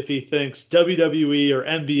him if he thinks WWE or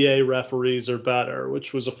NBA referees are better,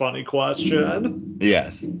 which was a funny question.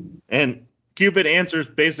 Yes. And Cuban answers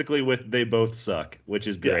basically with they both suck, which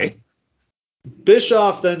is great. Yeah.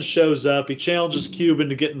 Bischoff then shows up. He challenges Cuban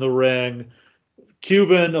to get in the ring.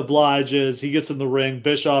 Cuban obliges. He gets in the ring.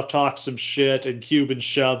 Bischoff talks some shit, and Cuban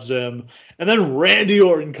shoves him. And then Randy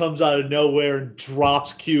Orton comes out of nowhere and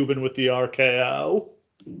drops Cuban with the RKO.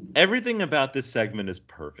 Everything about this segment is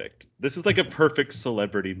perfect. This is like a perfect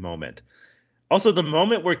celebrity moment. Also, the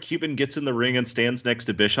moment where Cuban gets in the ring and stands next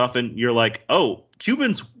to Bischoff, and you're like, oh,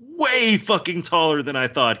 Cuban's way fucking taller than I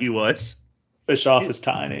thought he was. Bischoff is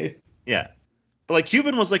tiny. Yeah. But like,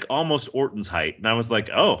 Cuban was like almost Orton's height, and I was like,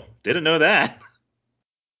 oh, didn't know that.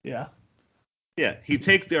 Yeah. Yeah, he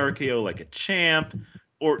takes the RKO like a champ.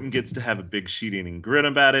 Orton gets to have a big sheet-eating grin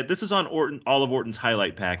about it. This is on all of Orton's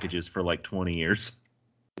highlight packages for like 20 years.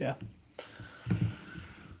 Yeah.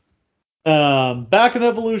 Back in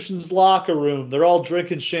Evolution's locker room, they're all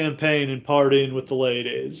drinking champagne and partying with the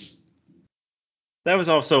ladies. That was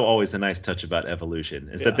also always a nice touch about Evolution,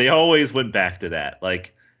 is that they always went back to that.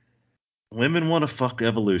 Like, women want to fuck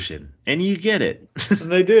Evolution, and you get it.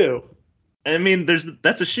 And they do. I mean,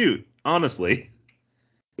 that's a shoot, honestly.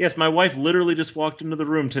 Yes, my wife literally just walked into the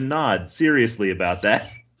room to nod seriously about that.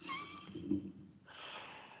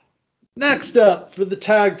 Next up, for the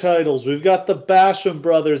tag titles, we've got the Basham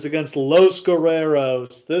Brothers against Los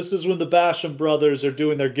Guerreros. This is when the Basham Brothers are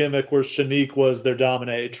doing their gimmick where Shaniqua is their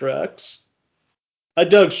dominatrix. I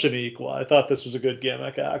dug Shaniqua. I thought this was a good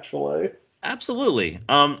gimmick, actually. Absolutely.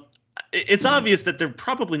 It's obvious that they're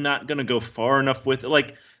probably not going to go far enough with it.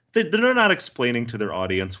 Like, they're not explaining to their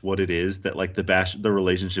audience what it is that like the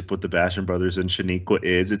relationship with the Basham brothers and Shaniqua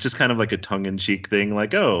is. It's just kind of like a tongue-in-cheek thing,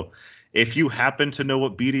 like, oh, if you happen to know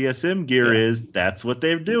what BDSM gear is, that's what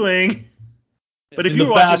they're doing. But if And you the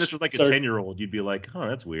were watching this as like a Bashams are 10-year-old, you'd be like, oh,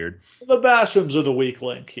 that's weird. the Bashams are the weak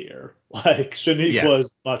link here. Like Yeah. Shaniqua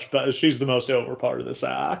is much better. She's the most over part of this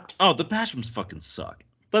act. Oh, the Bashams fucking suck.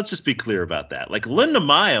 Let's just be clear about that. Like Linda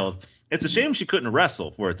Miles, it's a shame she couldn't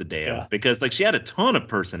wrestle for it the damn Yeah. because like she had a ton of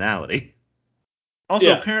personality. Also,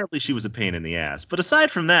 Yeah. apparently she was a pain in the ass. But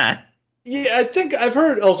aside from that, Yeah, I think I've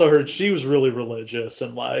heard she was really religious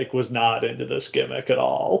and like was not into this gimmick at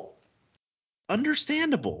all.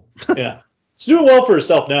 understandable. Yeah. She's doing well for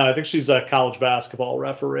herself now. I think she's a college basketball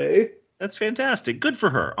referee. That's fantastic. Good for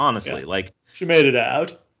her, honestly. Yeah. Like She made it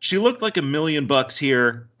out. she looked like $1,000,000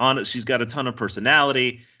 here. On it, she's got a ton of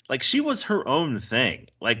personality. Like she was her own thing.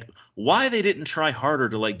 Like why they didn't try harder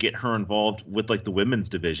to like get her involved with like the women's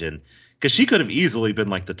division? Because she could have easily been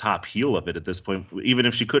like the top heel of it at this point, even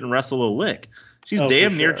if she couldn't wrestle a lick. She's Oh, for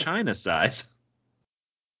damn near sure. China size.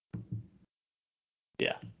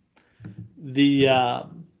 Yeah. The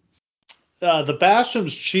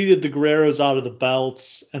Bashams cheated the Guerreros out of the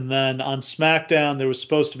belts, and then on SmackDown there was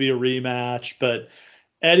supposed to be a rematch, but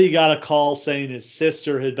Eddie got a call saying his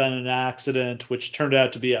sister had been in an accident, which turned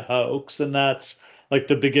out to be a hoax, and that's like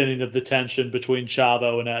the beginning of the tension between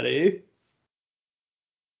Chavo and Eddie.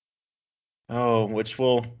 Oh, which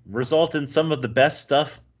will result in some of the best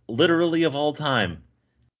stuff literally of all time.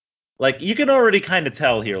 Like you can already kind of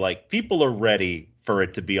tell here, like people are ready for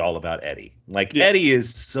it to be all about Eddie. Like Yeah, Eddie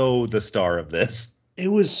is so the star of this. it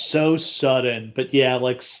was so sudden, but yeah,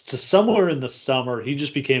 like somewhere in the summer he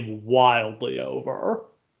just became wildly over.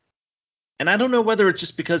 And I don't know whether it's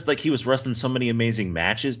just because like he was wrestling so many amazing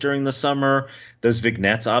matches during the summer. Those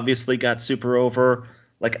vignettes obviously got super over.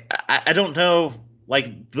 Like I don't know.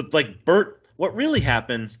 Like Bert, what really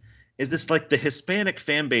happens is this like the Hispanic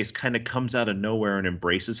fan base kind of comes out of nowhere and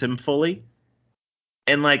embraces him fully.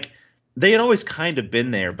 And like they had always kind of been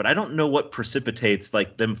there, but I don't know what precipitates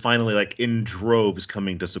like them finally like in droves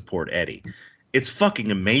coming to support Eddie. It's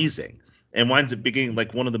fucking amazing and winds up being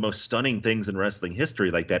like one of the most stunning things in wrestling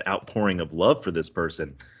history, like that outpouring of love for this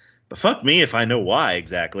person. But fuck me if I know why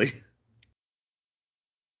exactly.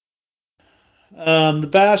 The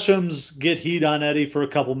Bashams get heat on Eddie for a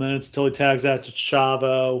couple minutes until he tags out to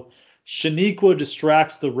Chavo. Shaniqua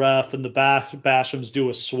distracts the ref, and the Bashams do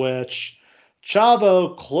a switch.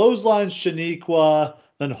 Chavo clotheslines Shaniqua,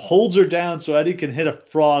 then holds her down so Eddie can hit a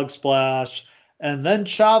frog splash, and then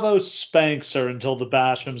Chavo spanks her until the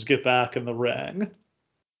Bashams get back in the ring.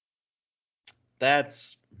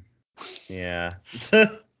 That's yeah.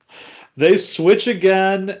 They switch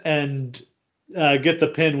again and get the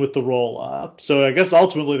pin with the roll up. So I guess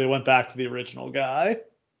ultimately they went back to the original guy.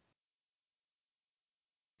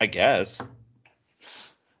 I guess.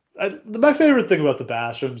 My favorite thing about the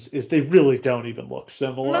Bashams is they really don't even look No,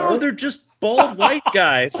 similar. they're just bald white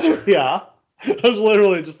guys. Yeah. I was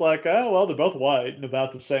literally just like, oh, well, they're both white and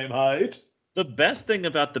about the same height. The best thing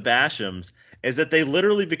about the Bashams is that they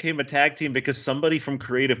literally became a tag team because somebody from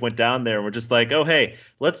creative went down there and were just like, oh, hey,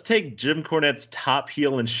 let's take Jim Cornette's top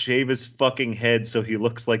heel and shave his fucking head so he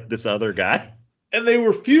looks like this other guy. And they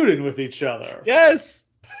were feuding with each other. Yes.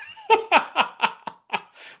 So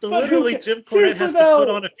But literally Jim Cornette seriously has to put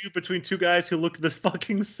though, on a feud between two guys who look the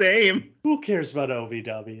fucking same. who cares about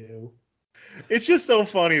OVW? It's just so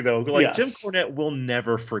funny though. Like Jim Yes. Cornette will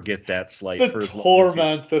never forget that slight The for as long as he.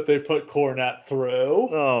 torment that they put Cornette through.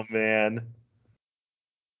 Oh man.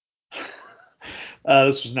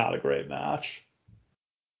 This was not a great match.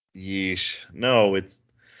 Yeesh. No, it's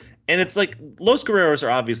like Los Guerreros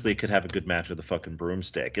are obviously could have a good match with a fucking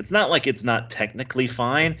broomstick. It's not like it's not technically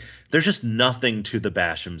fine. There's just nothing to the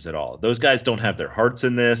Bashams at all. Those guys don't have their hearts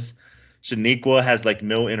in this. Shaniqua has like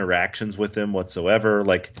no interactions with them whatsoever.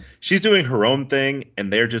 Like she's doing her own thing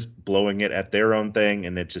and they're just blowing it at their own thing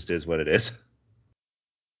and it just is what it is.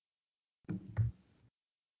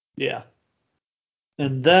 Yeah.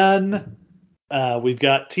 And then we've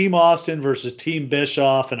got Team Austin versus Team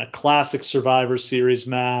Bischoff in a classic Survivor Series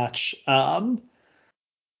match.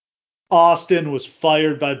 Austin was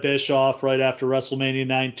fired by Bischoff right after WrestleMania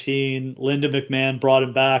 19. Linda McMahon brought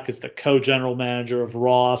him back as the co-general manager of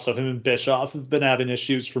Raw, so him and Bischoff have been having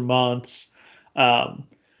issues for months.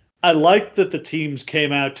 I like that the teams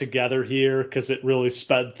came out together here because it really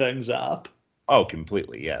sped things up. Oh,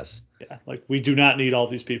 completely, yes. Yeah, like we do not need all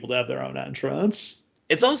these people to have their own entrance.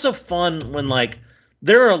 It's also fun when like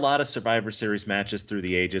There are a lot of Survivor Series matches through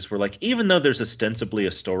the ages where, like, even though there's ostensibly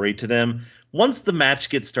a story to them, once the match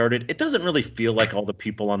gets started, it doesn't really feel like all the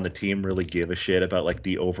people on the team really give a shit about, like,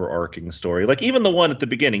 the overarching story. Like, even the one at the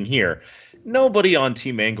beginning here, nobody on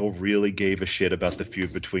Team Angle really gave a shit about the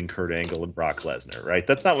feud between Kurt Angle and Brock Lesnar, right?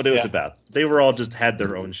 That's not what it was Yeah. about. They were all just had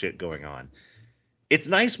their own shit going on. It's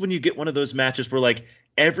nice when you get one of those matches where, like,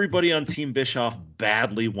 everybody on Team Bischoff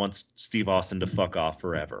badly wants Steve Austin to fuck off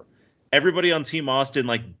forever. Everybody on Team Austin,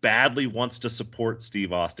 like, badly wants to support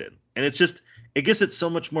Steve Austin. And it's just, it gives it so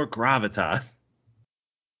much more gravitas.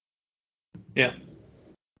 Yeah.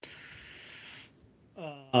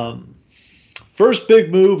 Um, First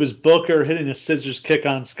big move is Booker hitting a scissors kick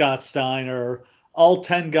on Scott Steiner. All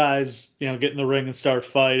 10 guys, get in the ring and start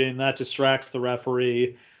fighting. That distracts the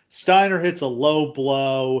referee. Steiner hits a low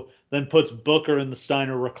blow, then puts Booker in the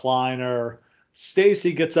Steiner recliner.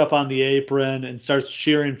 Stacy gets up on the apron and starts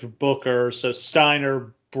cheering for Booker, so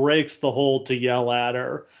Steiner breaks the hold to yell at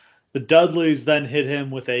her. The Dudleys then hit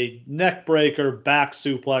him with a neck breaker back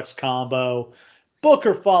suplex combo.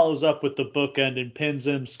 Booker follows up with the bookend and pins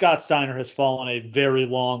him. Scott Steiner has fallen a very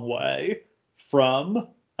long way from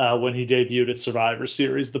when he debuted at Survivor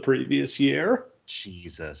Series the previous year.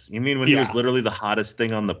 Jesus. You mean when he was Yeah. literally the hottest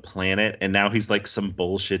thing on the planet and now he's like some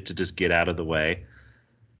bullshit to just get out of the way?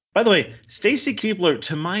 By the way, Stacy Keibler,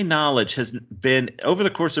 to my knowledge, has been, over the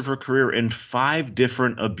course of her career, in 5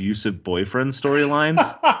 different abusive boyfriend storylines.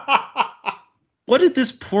 What did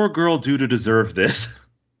this poor girl do to deserve this?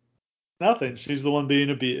 Nothing. She's the one being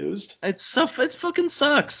abused. It fucking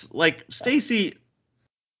sucks. Like, Stacy,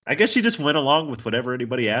 I guess she just went along with whatever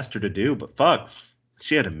anybody asked her to do, but fuck.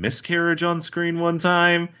 She had a miscarriage on screen one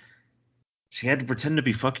time. She had to pretend to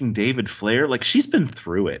be fucking David Flair. Like, she's been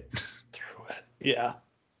through it. Yeah.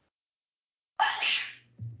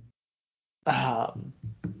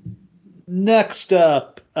 Next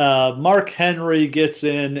up, Mark Henry gets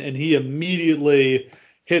in and he immediately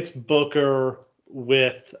hits Booker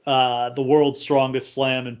with the world's strongest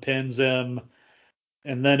slam and pins him.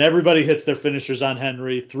 And then everybody hits their finishers on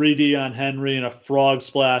Henry, 3D on Henry, and a frog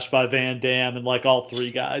splash by Van Dam, and like all 3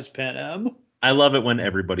 guys pin him. I love it when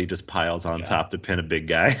everybody just piles on top to pin a big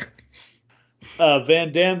guy.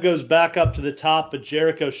 Van Dam goes back up to the top, but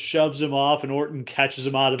Jericho shoves him off, and Orton catches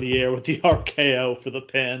him out of the air with the RKO for the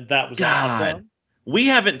pin. That was awesome. We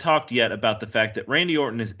haven't talked yet about the fact that Randy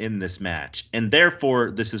Orton is in this match, and therefore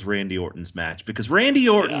this is Randy Orton's match, because Randy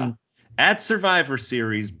Orton at Survivor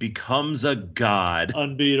Series becomes a god.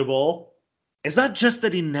 Unbeatable. It's not just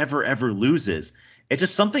that he never ever loses. It's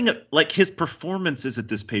just something like his performances at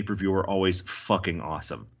this pay-per-view are always fucking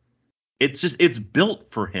awesome. It's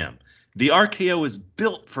built for him. The RKO is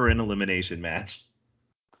built for an elimination match.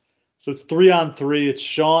 So it's 3-on-3. It's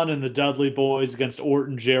Shawn and the Dudley Boys against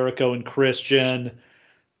Orton, Jericho, and Christian.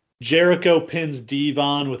 Jericho pins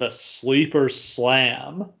Devon with a sleeper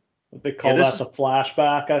slam. They call that the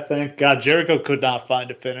flashback, I think. God, Jericho could not find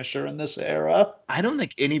a finisher in this era. I don't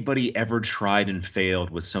think anybody ever tried and failed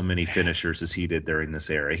with so many finishers as he did during this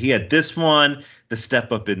era. He had this one, the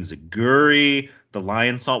step up in Zaguri, the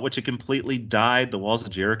Lion Salt, which had completely died, the Walls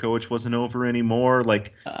of Jericho, which wasn't over anymore.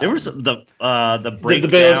 Like there was the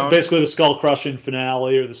breakdown, basically the skull crushing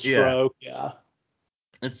finale or the stroke. Yeah.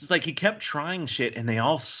 It's just like he kept trying shit and they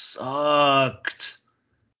all sucked.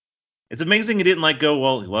 It's amazing he didn't go,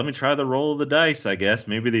 well, let me try the roll of the dice, I guess.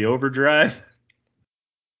 Maybe the overdrive.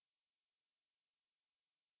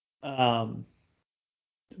 Bubba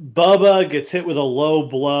gets hit with a low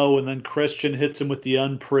blow, and then Christian hits him with the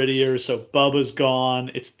unprettier, so Bubba's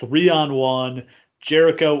gone. It's 3-on-1.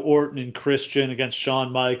 Jericho, Orton, and Christian against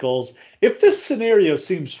Shawn Michaels. If this scenario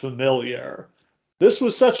seems familiar, this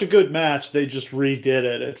was such a good match, they just redid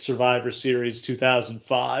it at Survivor Series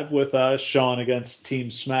 2005 with Shawn against Team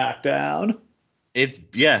SmackDown.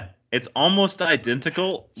 It's almost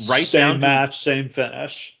identical. Same match, same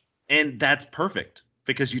finish. And that's perfect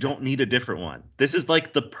because you don't need a different one. This is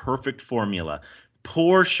like the perfect formula.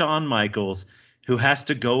 Poor Shawn Michaels, who has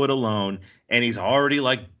to go it alone, and he's already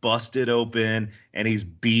busted open, and he's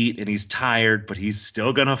beat, and he's tired, but he's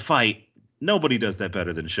still going to fight. Nobody does that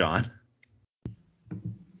better than Shawn.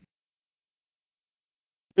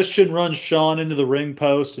 Christian runs Shawn into the ring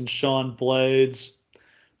post, and Shawn blades.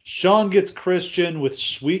 Shawn gets Christian with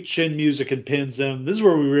sweet chin music and pins him. This is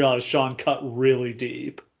where we realize Shawn cut really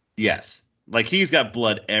deep. Yes. He's got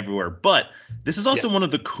blood everywhere. But this is also one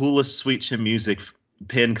of the coolest sweet chin music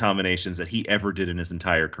pin combinations that he ever did in his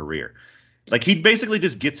entire career. He basically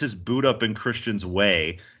just gets his boot up in Christian's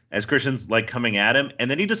way as Christian's coming at him, and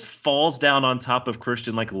then he just falls down on top of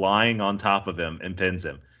Christian, lying on top of him and pins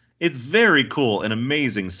him. It's very cool and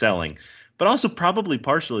amazing selling. but also probably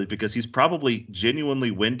partially because he's probably genuinely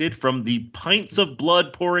winded from the pints of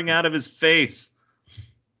blood pouring out of his face.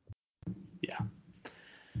 Yeah.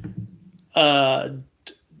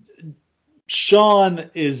 Shawn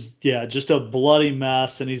is, just a bloody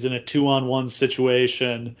mess, and he's in a 2-on-1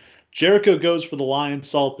 situation. Jericho goes for the lion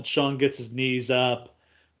salt, but Shawn gets his knees up.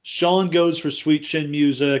 Shawn goes for sweet chin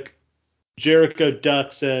music. Jericho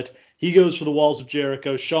ducks it. He goes for the walls of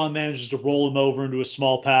Jericho. Shawn manages to roll him over into a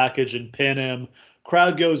small package and pin him.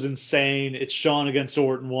 Crowd goes insane. It's Shawn against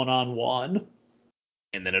Orton 1-on-1.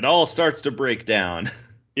 And then it all starts to break down.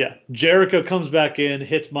 Yeah. Jericho comes back in,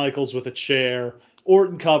 hits Michaels with a chair.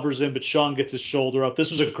 Orton covers him, but Shawn gets his shoulder up. This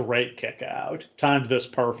was a great kick out. Timed this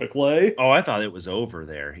perfectly. Oh, I thought it was over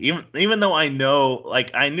there. Even though I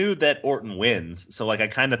knew that Orton wins, so I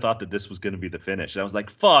kind of thought that this was going to be the finish. And I was like,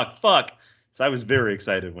 fuck. So I was very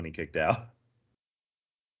excited when he kicked out.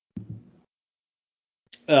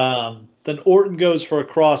 Then Orton goes for a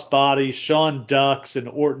crossbody. Shawn ducks, and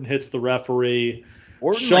Orton hits the referee.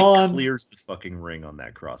 Orton clears the fucking ring on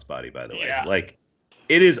that crossbody, by the way. Yeah.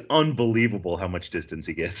 It is unbelievable how much distance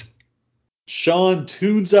he gets. Shawn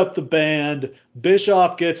tunes up the band.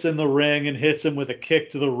 Bischoff gets in the ring and hits him with a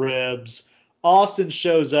kick to the ribs. Austin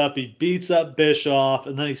shows up. He beats up Bischoff,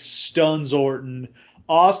 and then he stuns Orton.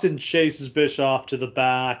 Austin chases Bischoff to the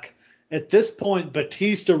back. At this point,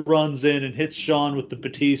 Batista runs in and hits Shawn with the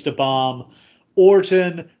Batista bomb.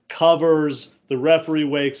 Orton covers. The referee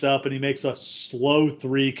wakes up, and he makes a slow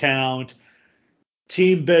 3 count.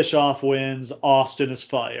 Team Bischoff wins. Austin is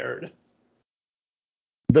fired.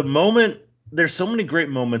 There's so many great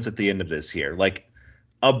moments at the end of this here.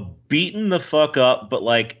 A beaten the fuck up,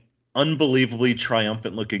 but unbelievably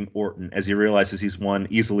triumphant looking Orton as he realizes he's won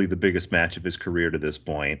easily the biggest match of his career to this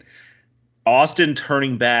point. Austin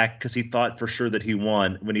turning back because he thought for sure that he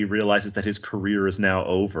won when he realizes that his career is now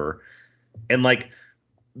over. And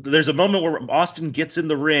there's a moment where Austin gets in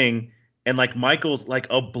the ring and Michael's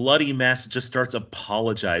a bloody mess just starts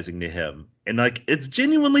apologizing to him. And it's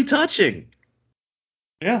genuinely touching.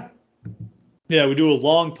 Yeah. Yeah, we do a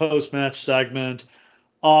long post-match segment.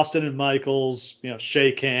 Austin and Michaels,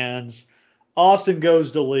 shake hands. Austin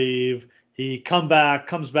goes to leave. He comes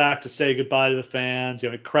back to say goodbye to the fans.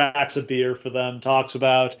 He cracks a beer for them, talks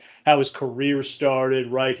about how his career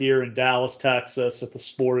started right here in Dallas, Texas at the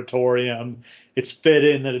Sportatorium. It's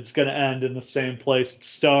fitting that it's going to end in the same place it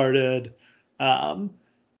started.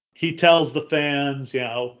 He tells the fans,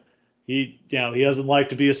 he doesn't like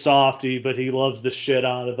to be a softie, but he loves the shit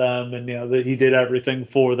out of them, and that he did everything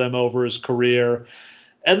for them over his career.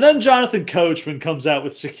 And then Jonathan Coachman comes out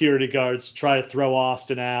with security guards to try to throw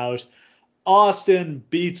Austin out. Austin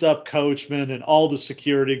beats up Coachman and all the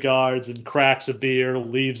security guards and cracks a beer,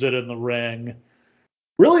 leaves it in the ring.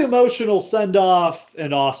 Really emotional send-off,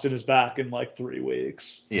 and Austin is back in 3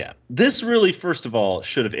 weeks. Yeah. This really, first of all,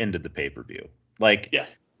 should have ended the pay-per-view.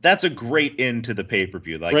 That's a great end to the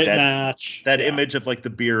pay-per-view. Great match. That image of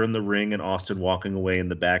the beer in the ring and Austin walking away in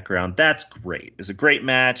the background, that's great. It's a great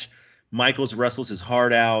match. Michaels wrestles his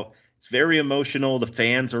heart out. It's very emotional. The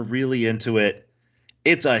fans are really into it.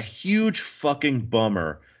 It's a huge fucking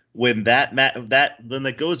bummer when when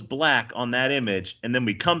it goes black on that image, and then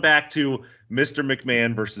we come back to Mr.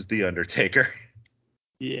 McMahon versus The Undertaker.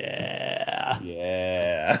 Yeah.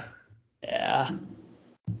 Yeah. Yeah.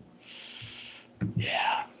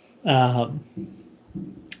 Yeah.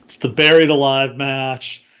 It's the buried alive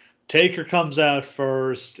match. Taker comes out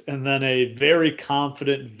first, and then a very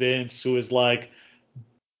confident Vince who is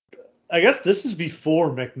I guess this is before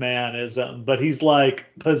McMahonism, but he's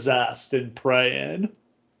possessed and praying.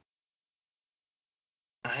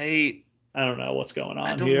 I don't know what's going on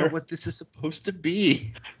here. I don't know what this is supposed to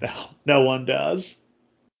be. No one does.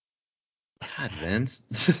 God, Vince.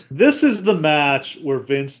 This is the match where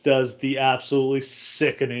Vince does the absolutely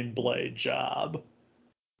sickening blade job.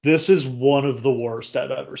 This is one of the worst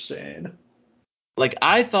I've ever seen.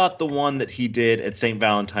 I thought the one that he did at St.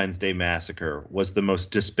 Valentine's Day Massacre was the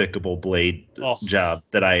most despicable blade job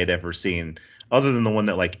that I had ever seen, other than the one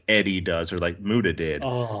that Eddie does or Muta did.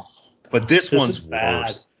 Oh, but this one's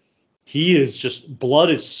worse. He is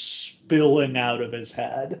blood is spilling out of his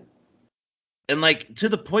head. And to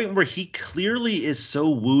the point where he clearly is so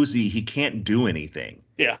woozy he can't do anything.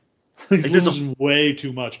 Yeah. He's losing way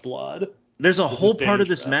too much blood. There's a whole part of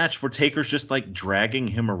this match where Taker's just dragging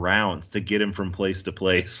him around to get him from place to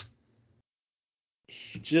place.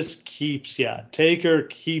 He just keeps, Taker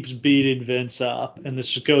keeps beating Vince up, and this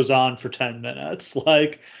just goes on for 10 minutes.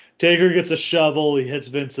 Taker gets a shovel, he hits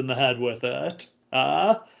Vince in the head with it.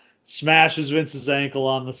 Smashes Vince's ankle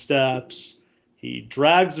on the steps. He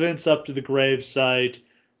drags Vince up to the gravesite.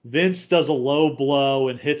 Vince does a low blow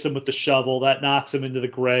and hits him with the shovel. That knocks him into the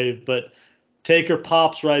grave, but Taker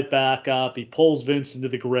pops right back up. He pulls Vince into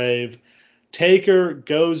the grave. Taker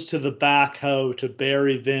goes to the backhoe to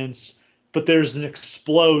bury Vince, but there's an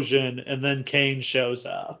explosion, and then Kane shows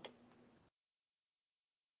up.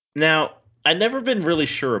 Now, I've never been really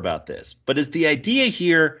sure about this, but is the idea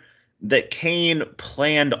here that Kane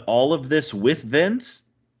planned all of this with Vince,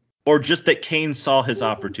 or just that Kane saw his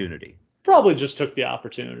opportunity? Probably just took the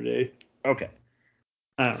opportunity. Okay.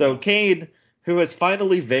 So Kane, who has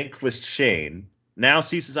finally vanquished Shane, now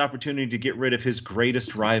sees his opportunity to get rid of his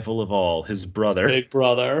greatest rival of all, his brother. Big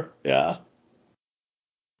brother, yeah.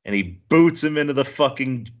 And he boots him into the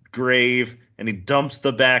fucking grave, and he dumps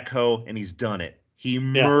the backhoe, and he's done it. He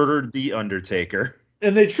murdered the Undertaker.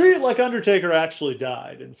 And they treat it like Undertaker actually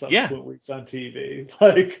died in subsequent weeks on TV.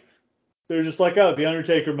 Like, they're just like, oh, the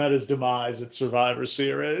Undertaker met his demise at Survivor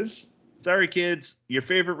Series. Sorry, kids. Your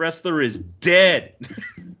favorite wrestler is dead.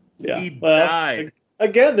 Yeah. He died.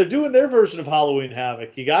 Again, they're doing their version of Halloween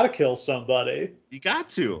Havoc. You got to kill somebody. You got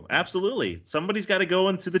to. Absolutely. Somebody's got to go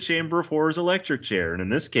into the Chamber of Horrors electric chair. And in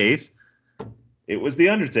this case, it was the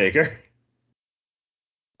Undertaker.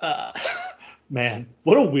 Man,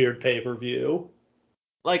 what a weird pay-per-view.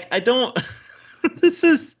 Like, I don't... This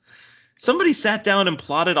is... Somebody sat down and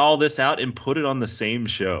plotted all this out and put it on the same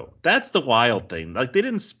show. That's the wild thing. Like, they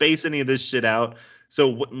didn't space any of this shit out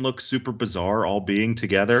so it wouldn't look super bizarre all being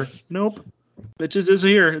together. Nope. It just is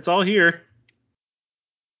here. It's all here.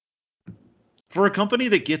 For a company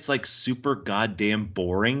that gets, like, super goddamn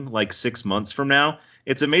boring, like, 6 months from now,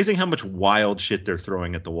 it's amazing how much wild shit they're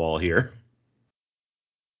throwing at the wall here.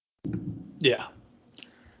 Yeah.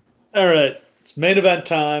 All right. It's main event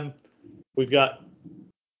time. We've got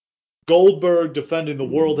Goldberg defending the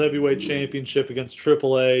World Heavyweight Championship against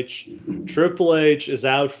Triple H. Triple H is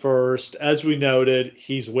out first. As we noted,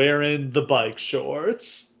 he's wearing the bike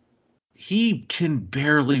shorts. He can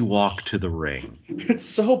barely walk to the ring. It's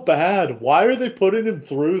so bad. Why are they putting him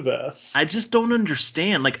through this? I just don't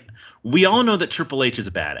understand. Like, we all know that Triple H is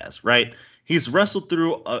a badass, right? He's wrestled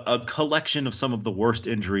through a collection of some of the worst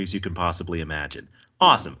injuries you can possibly imagine.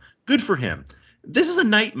 Awesome. Good for him. This is a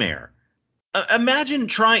nightmare. Imagine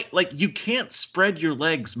trying, like, you can't spread your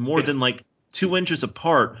legs more than like 2 inches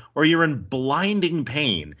apart or you're in blinding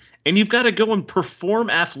pain and you've got to go and perform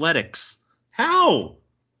athletics. How?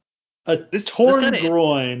 This torn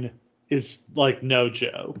groin is like no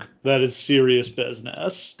joke. That is serious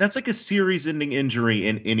business. That's like a series-ending injury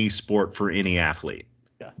in any sport for any athlete.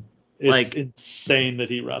 Yeah. It's like, insane that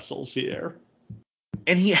he wrestles here.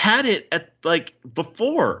 And he had it at, like,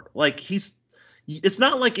 before. Like, it's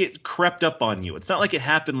not like it crept up on you. It's not like it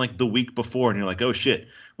happened like the week before and you're like, oh shit,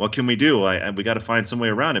 what can we do? We got to find some way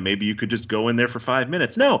around it. Maybe you could just go in there for 5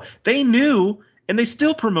 minutes. No, they knew and they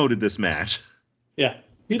still promoted this match. Yeah.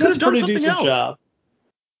 He does a pretty decent job.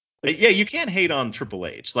 Yeah, you can't hate on Triple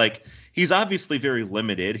H. Like, he's obviously very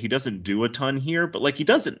limited. He doesn't do a ton here, but like he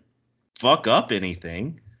doesn't fuck up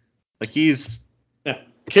anything. Like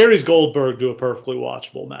carries Goldberg to a perfectly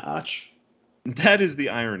watchable match. That is the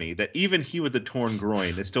irony, that even he with a torn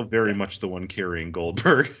groin is still very much the one carrying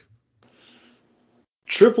Goldberg.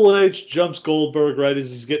 Triple H jumps Goldberg right as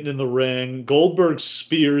he's getting in the ring. Goldberg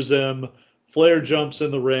spears him. Flair jumps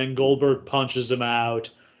in the ring. Goldberg punches him out.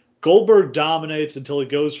 Goldberg dominates until he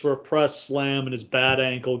goes for a press slam and his bad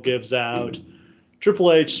ankle gives out.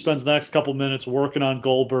 Triple H spends the next couple minutes working on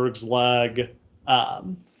Goldberg's leg.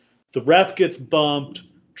 The ref gets bumped.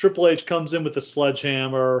 Triple H comes in with a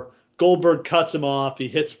sledgehammer. Goldberg cuts him off. He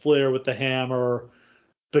hits Flair with the hammer.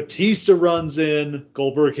 Batista runs in.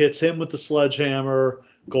 Goldberg hits him with the sledgehammer.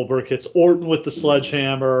 Goldberg hits Orton with the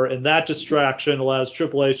sledgehammer. And that distraction allows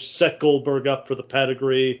Triple H to set Goldberg up for the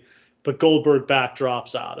pedigree. But Goldberg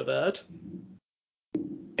backdrops out of it.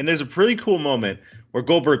 And there's a pretty cool moment where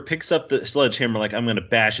Goldberg picks up the sledgehammer like, I'm going to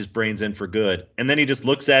bash his brains in for good. And then he just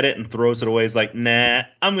looks at it and throws it away. He's like, nah,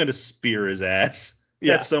 I'm going to spear his ass.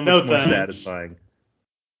 Yeah, that's so much more satisfying.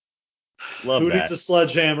 Love Who that. needs a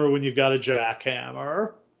sledgehammer when you've got a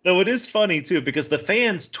jackhammer? Though it is funny, too, because the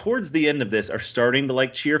fans towards the end of this are starting to,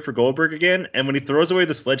 like, cheer for Goldberg again. And when he throws away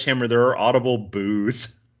the sledgehammer, there are audible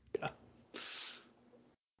boos.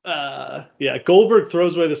 Goldberg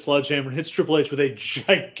throws away the sledgehammer and hits Triple H with a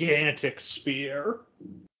gigantic spear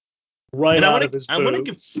right out of his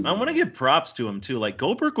boots. I want to give props to him, too. Like,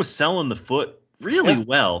 Goldberg was selling the foot really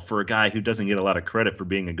well for a guy who doesn't get a lot of credit for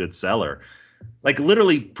being a good seller. Like,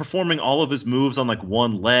 literally performing all of his moves on, like,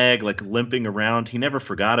 one leg, like, limping around. He never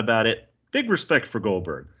forgot about it. Big respect for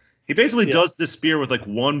Goldberg. He basically does this spear with, like,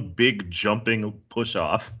 one big jumping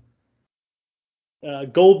push-off.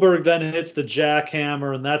 Goldberg then hits the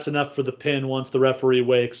jackhammer, and that's enough for the pin once the referee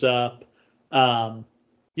wakes up.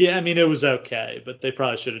 Yeah, I mean, it was okay, but they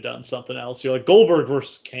probably should have done something else. You're like, Goldberg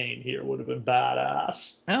versus Kane here would have been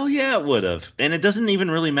badass. Hell yeah, it would have. And it doesn't even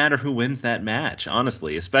really matter who wins that match,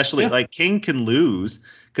 honestly. Especially, Yeah. like, King can lose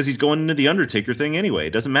because he's going into the Undertaker thing anyway.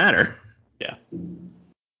 It doesn't matter. Yeah.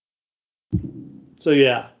 So,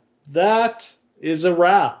 yeah, that is a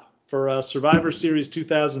wrap for Survivor Series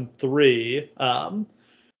 2003.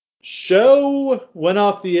 Show went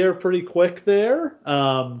off the air pretty quick there.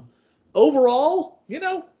 Overall,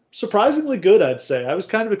 surprisingly good, I'd say. I was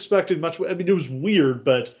kind of expecting much. I mean, it was weird,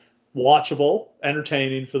 but watchable,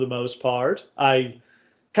 entertaining for the most part. I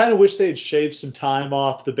kind of wish they had shaved some time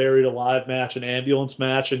off the Buried Alive match and ambulance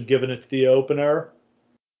match and given it to the opener.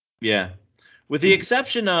 Yeah. With the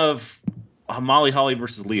exception of Molly Holly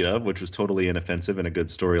versus Lita, which was totally inoffensive and a good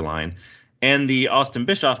storyline, and the Austin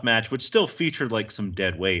Bischoff match, which still featured like some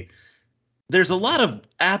dead weight. There's a lot of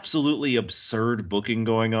absolutely absurd booking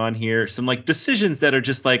going on here. Some like decisions that are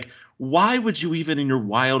just like, why would you even in your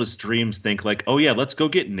wildest dreams think like, oh yeah, let's go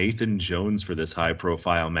get Nathan Jones for this high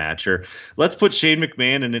profile match, or let's put Shane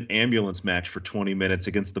McMahon in an ambulance match for 20 minutes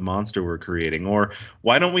against the monster we're creating, or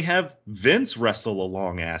why don't we have Vince wrestle a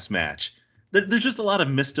long ass match? There's just a lot of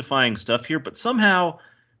mystifying stuff here, but somehow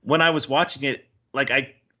when I was watching it, like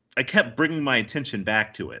I kept bringing my attention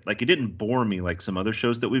back to it. Like it didn't bore me like some other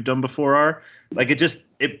shows that we've done before are. Like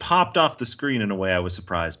it popped off the screen in a way I was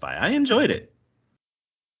surprised by. I enjoyed it.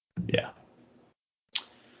 Yeah.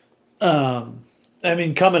 I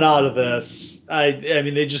mean, coming out of this, I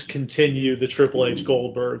mean, they just continue the Triple H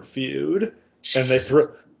Goldberg feud, and they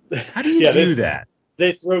throw. How do you Yeah, do that?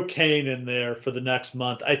 they throw Kane in there for the next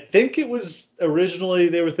month. I think it was originally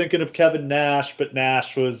they were thinking of Kevin Nash, but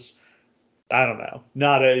Nash was, I don't know,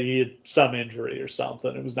 he had some injury or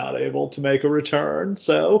something. It was not able to make a return.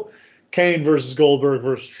 So Kane versus Goldberg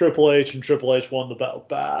versus Triple H, and Triple H won the belt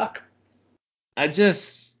back. I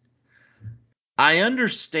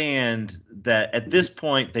understand that at this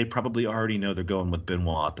point they probably already know they're going with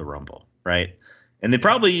Benoit at the Rumble, right? And they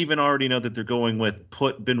probably even already know that they're going with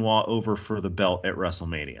put Benoit over for the belt at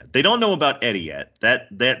WrestleMania. They don't know about Eddie yet.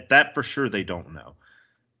 That for sure they don't know.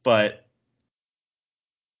 But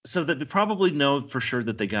so that they probably know for sure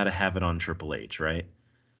that they got to have it on Triple H, right?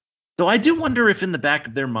 So I do wonder if in the back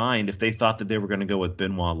of their mind, if they thought that they were going to go with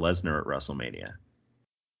Benoit Lesnar at WrestleMania,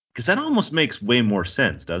 because that almost makes way more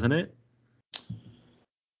sense, doesn't it?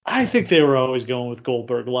 I think they were always going with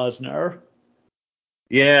Goldberg Lesnar.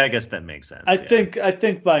 Yeah, I guess that makes sense. I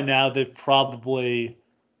think by now they've probably,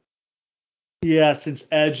 yeah, since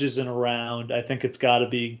Edge isn't around, I think it's got to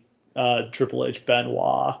be Triple H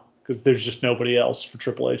Benoit, because there's just nobody else for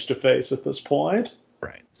Triple H to face at this point.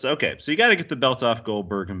 Right. So you got to get the belt off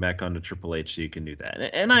Goldberg and back onto Triple H so you can do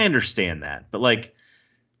that. And I understand that, but like,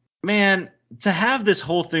 man, to have this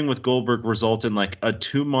whole thing with Goldberg result in like a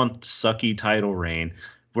 2-month sucky title reign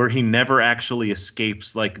where he never actually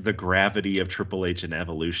escapes like the gravity of Triple H and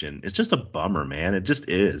Evolution, it's just a bummer, man. It just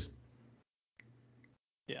is.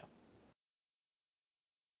 Yeah.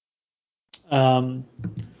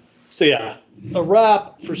 So yeah, a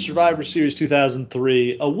wrap for Survivor Series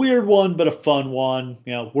 2003. A weird one, but a fun one.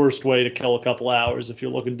 Worst way to kill a couple hours if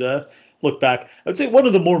you're looking to look back. I would say one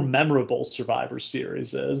of the more memorable Survivor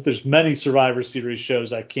Series is. There's many Survivor Series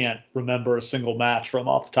shows I can't remember a single match from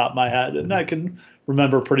off the top of my head, and I can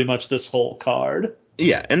remember pretty much this whole card.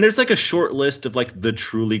 Yeah, and there's like a short list of like the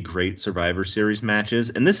truly great Survivor Series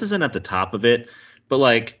matches, and this isn't at the top of it, but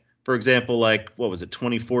like for example, like what was it,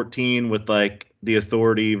 2014 with like the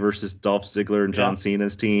Authority versus Dolph Ziggler and John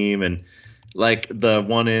Cena's team, and like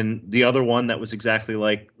the other one that was exactly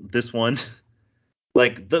like this one.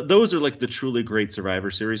 Like those are like the truly great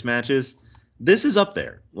Survivor Series matches. This is up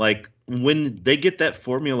there. Like when they get that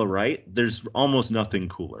formula right, there's almost nothing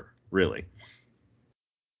cooler, really.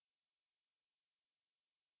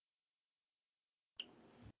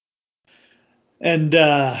 And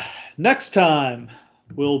next time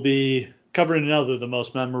we'll be covering another of the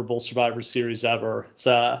most memorable Survivor Series ever. It's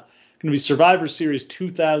going to be Survivor Series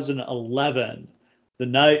 2011, the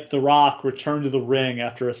night The Rock returned to the ring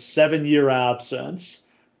after a 7-year absence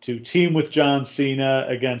to team with John Cena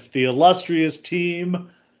against the illustrious team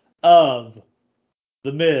of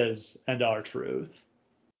The Miz and R-Truth.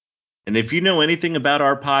 And if you know anything about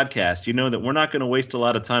our podcast, you know that we're not going to waste a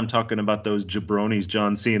lot of time talking about those jabronis,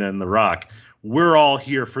 John Cena and The Rock. We're all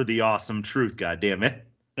here for the awesome truth, goddammit.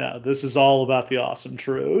 Yeah, this is all about the awesome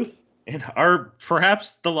truth. and are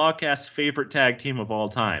perhaps the Lawcast's favorite tag team of all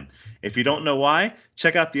time. If you don't know why,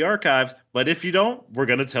 check out the archives. But if you don't, we're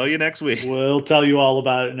going to tell you next week. We'll tell you all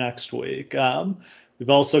about it next week. We've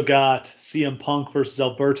also got CM Punk versus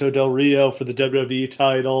Alberto Del Rio for the WWE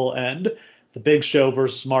title, and the Big Show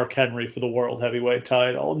versus Mark Henry for the World Heavyweight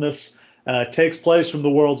title. And this takes place from the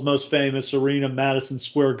world's most famous arena, Madison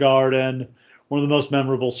Square Garden, one of the most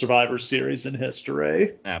memorable Survivor Series in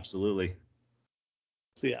history. Absolutely.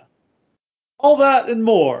 So yeah, all that and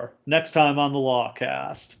more next time on the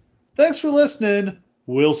Lawcast. Thanks for listening.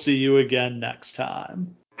 We'll see you again next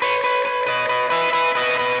time.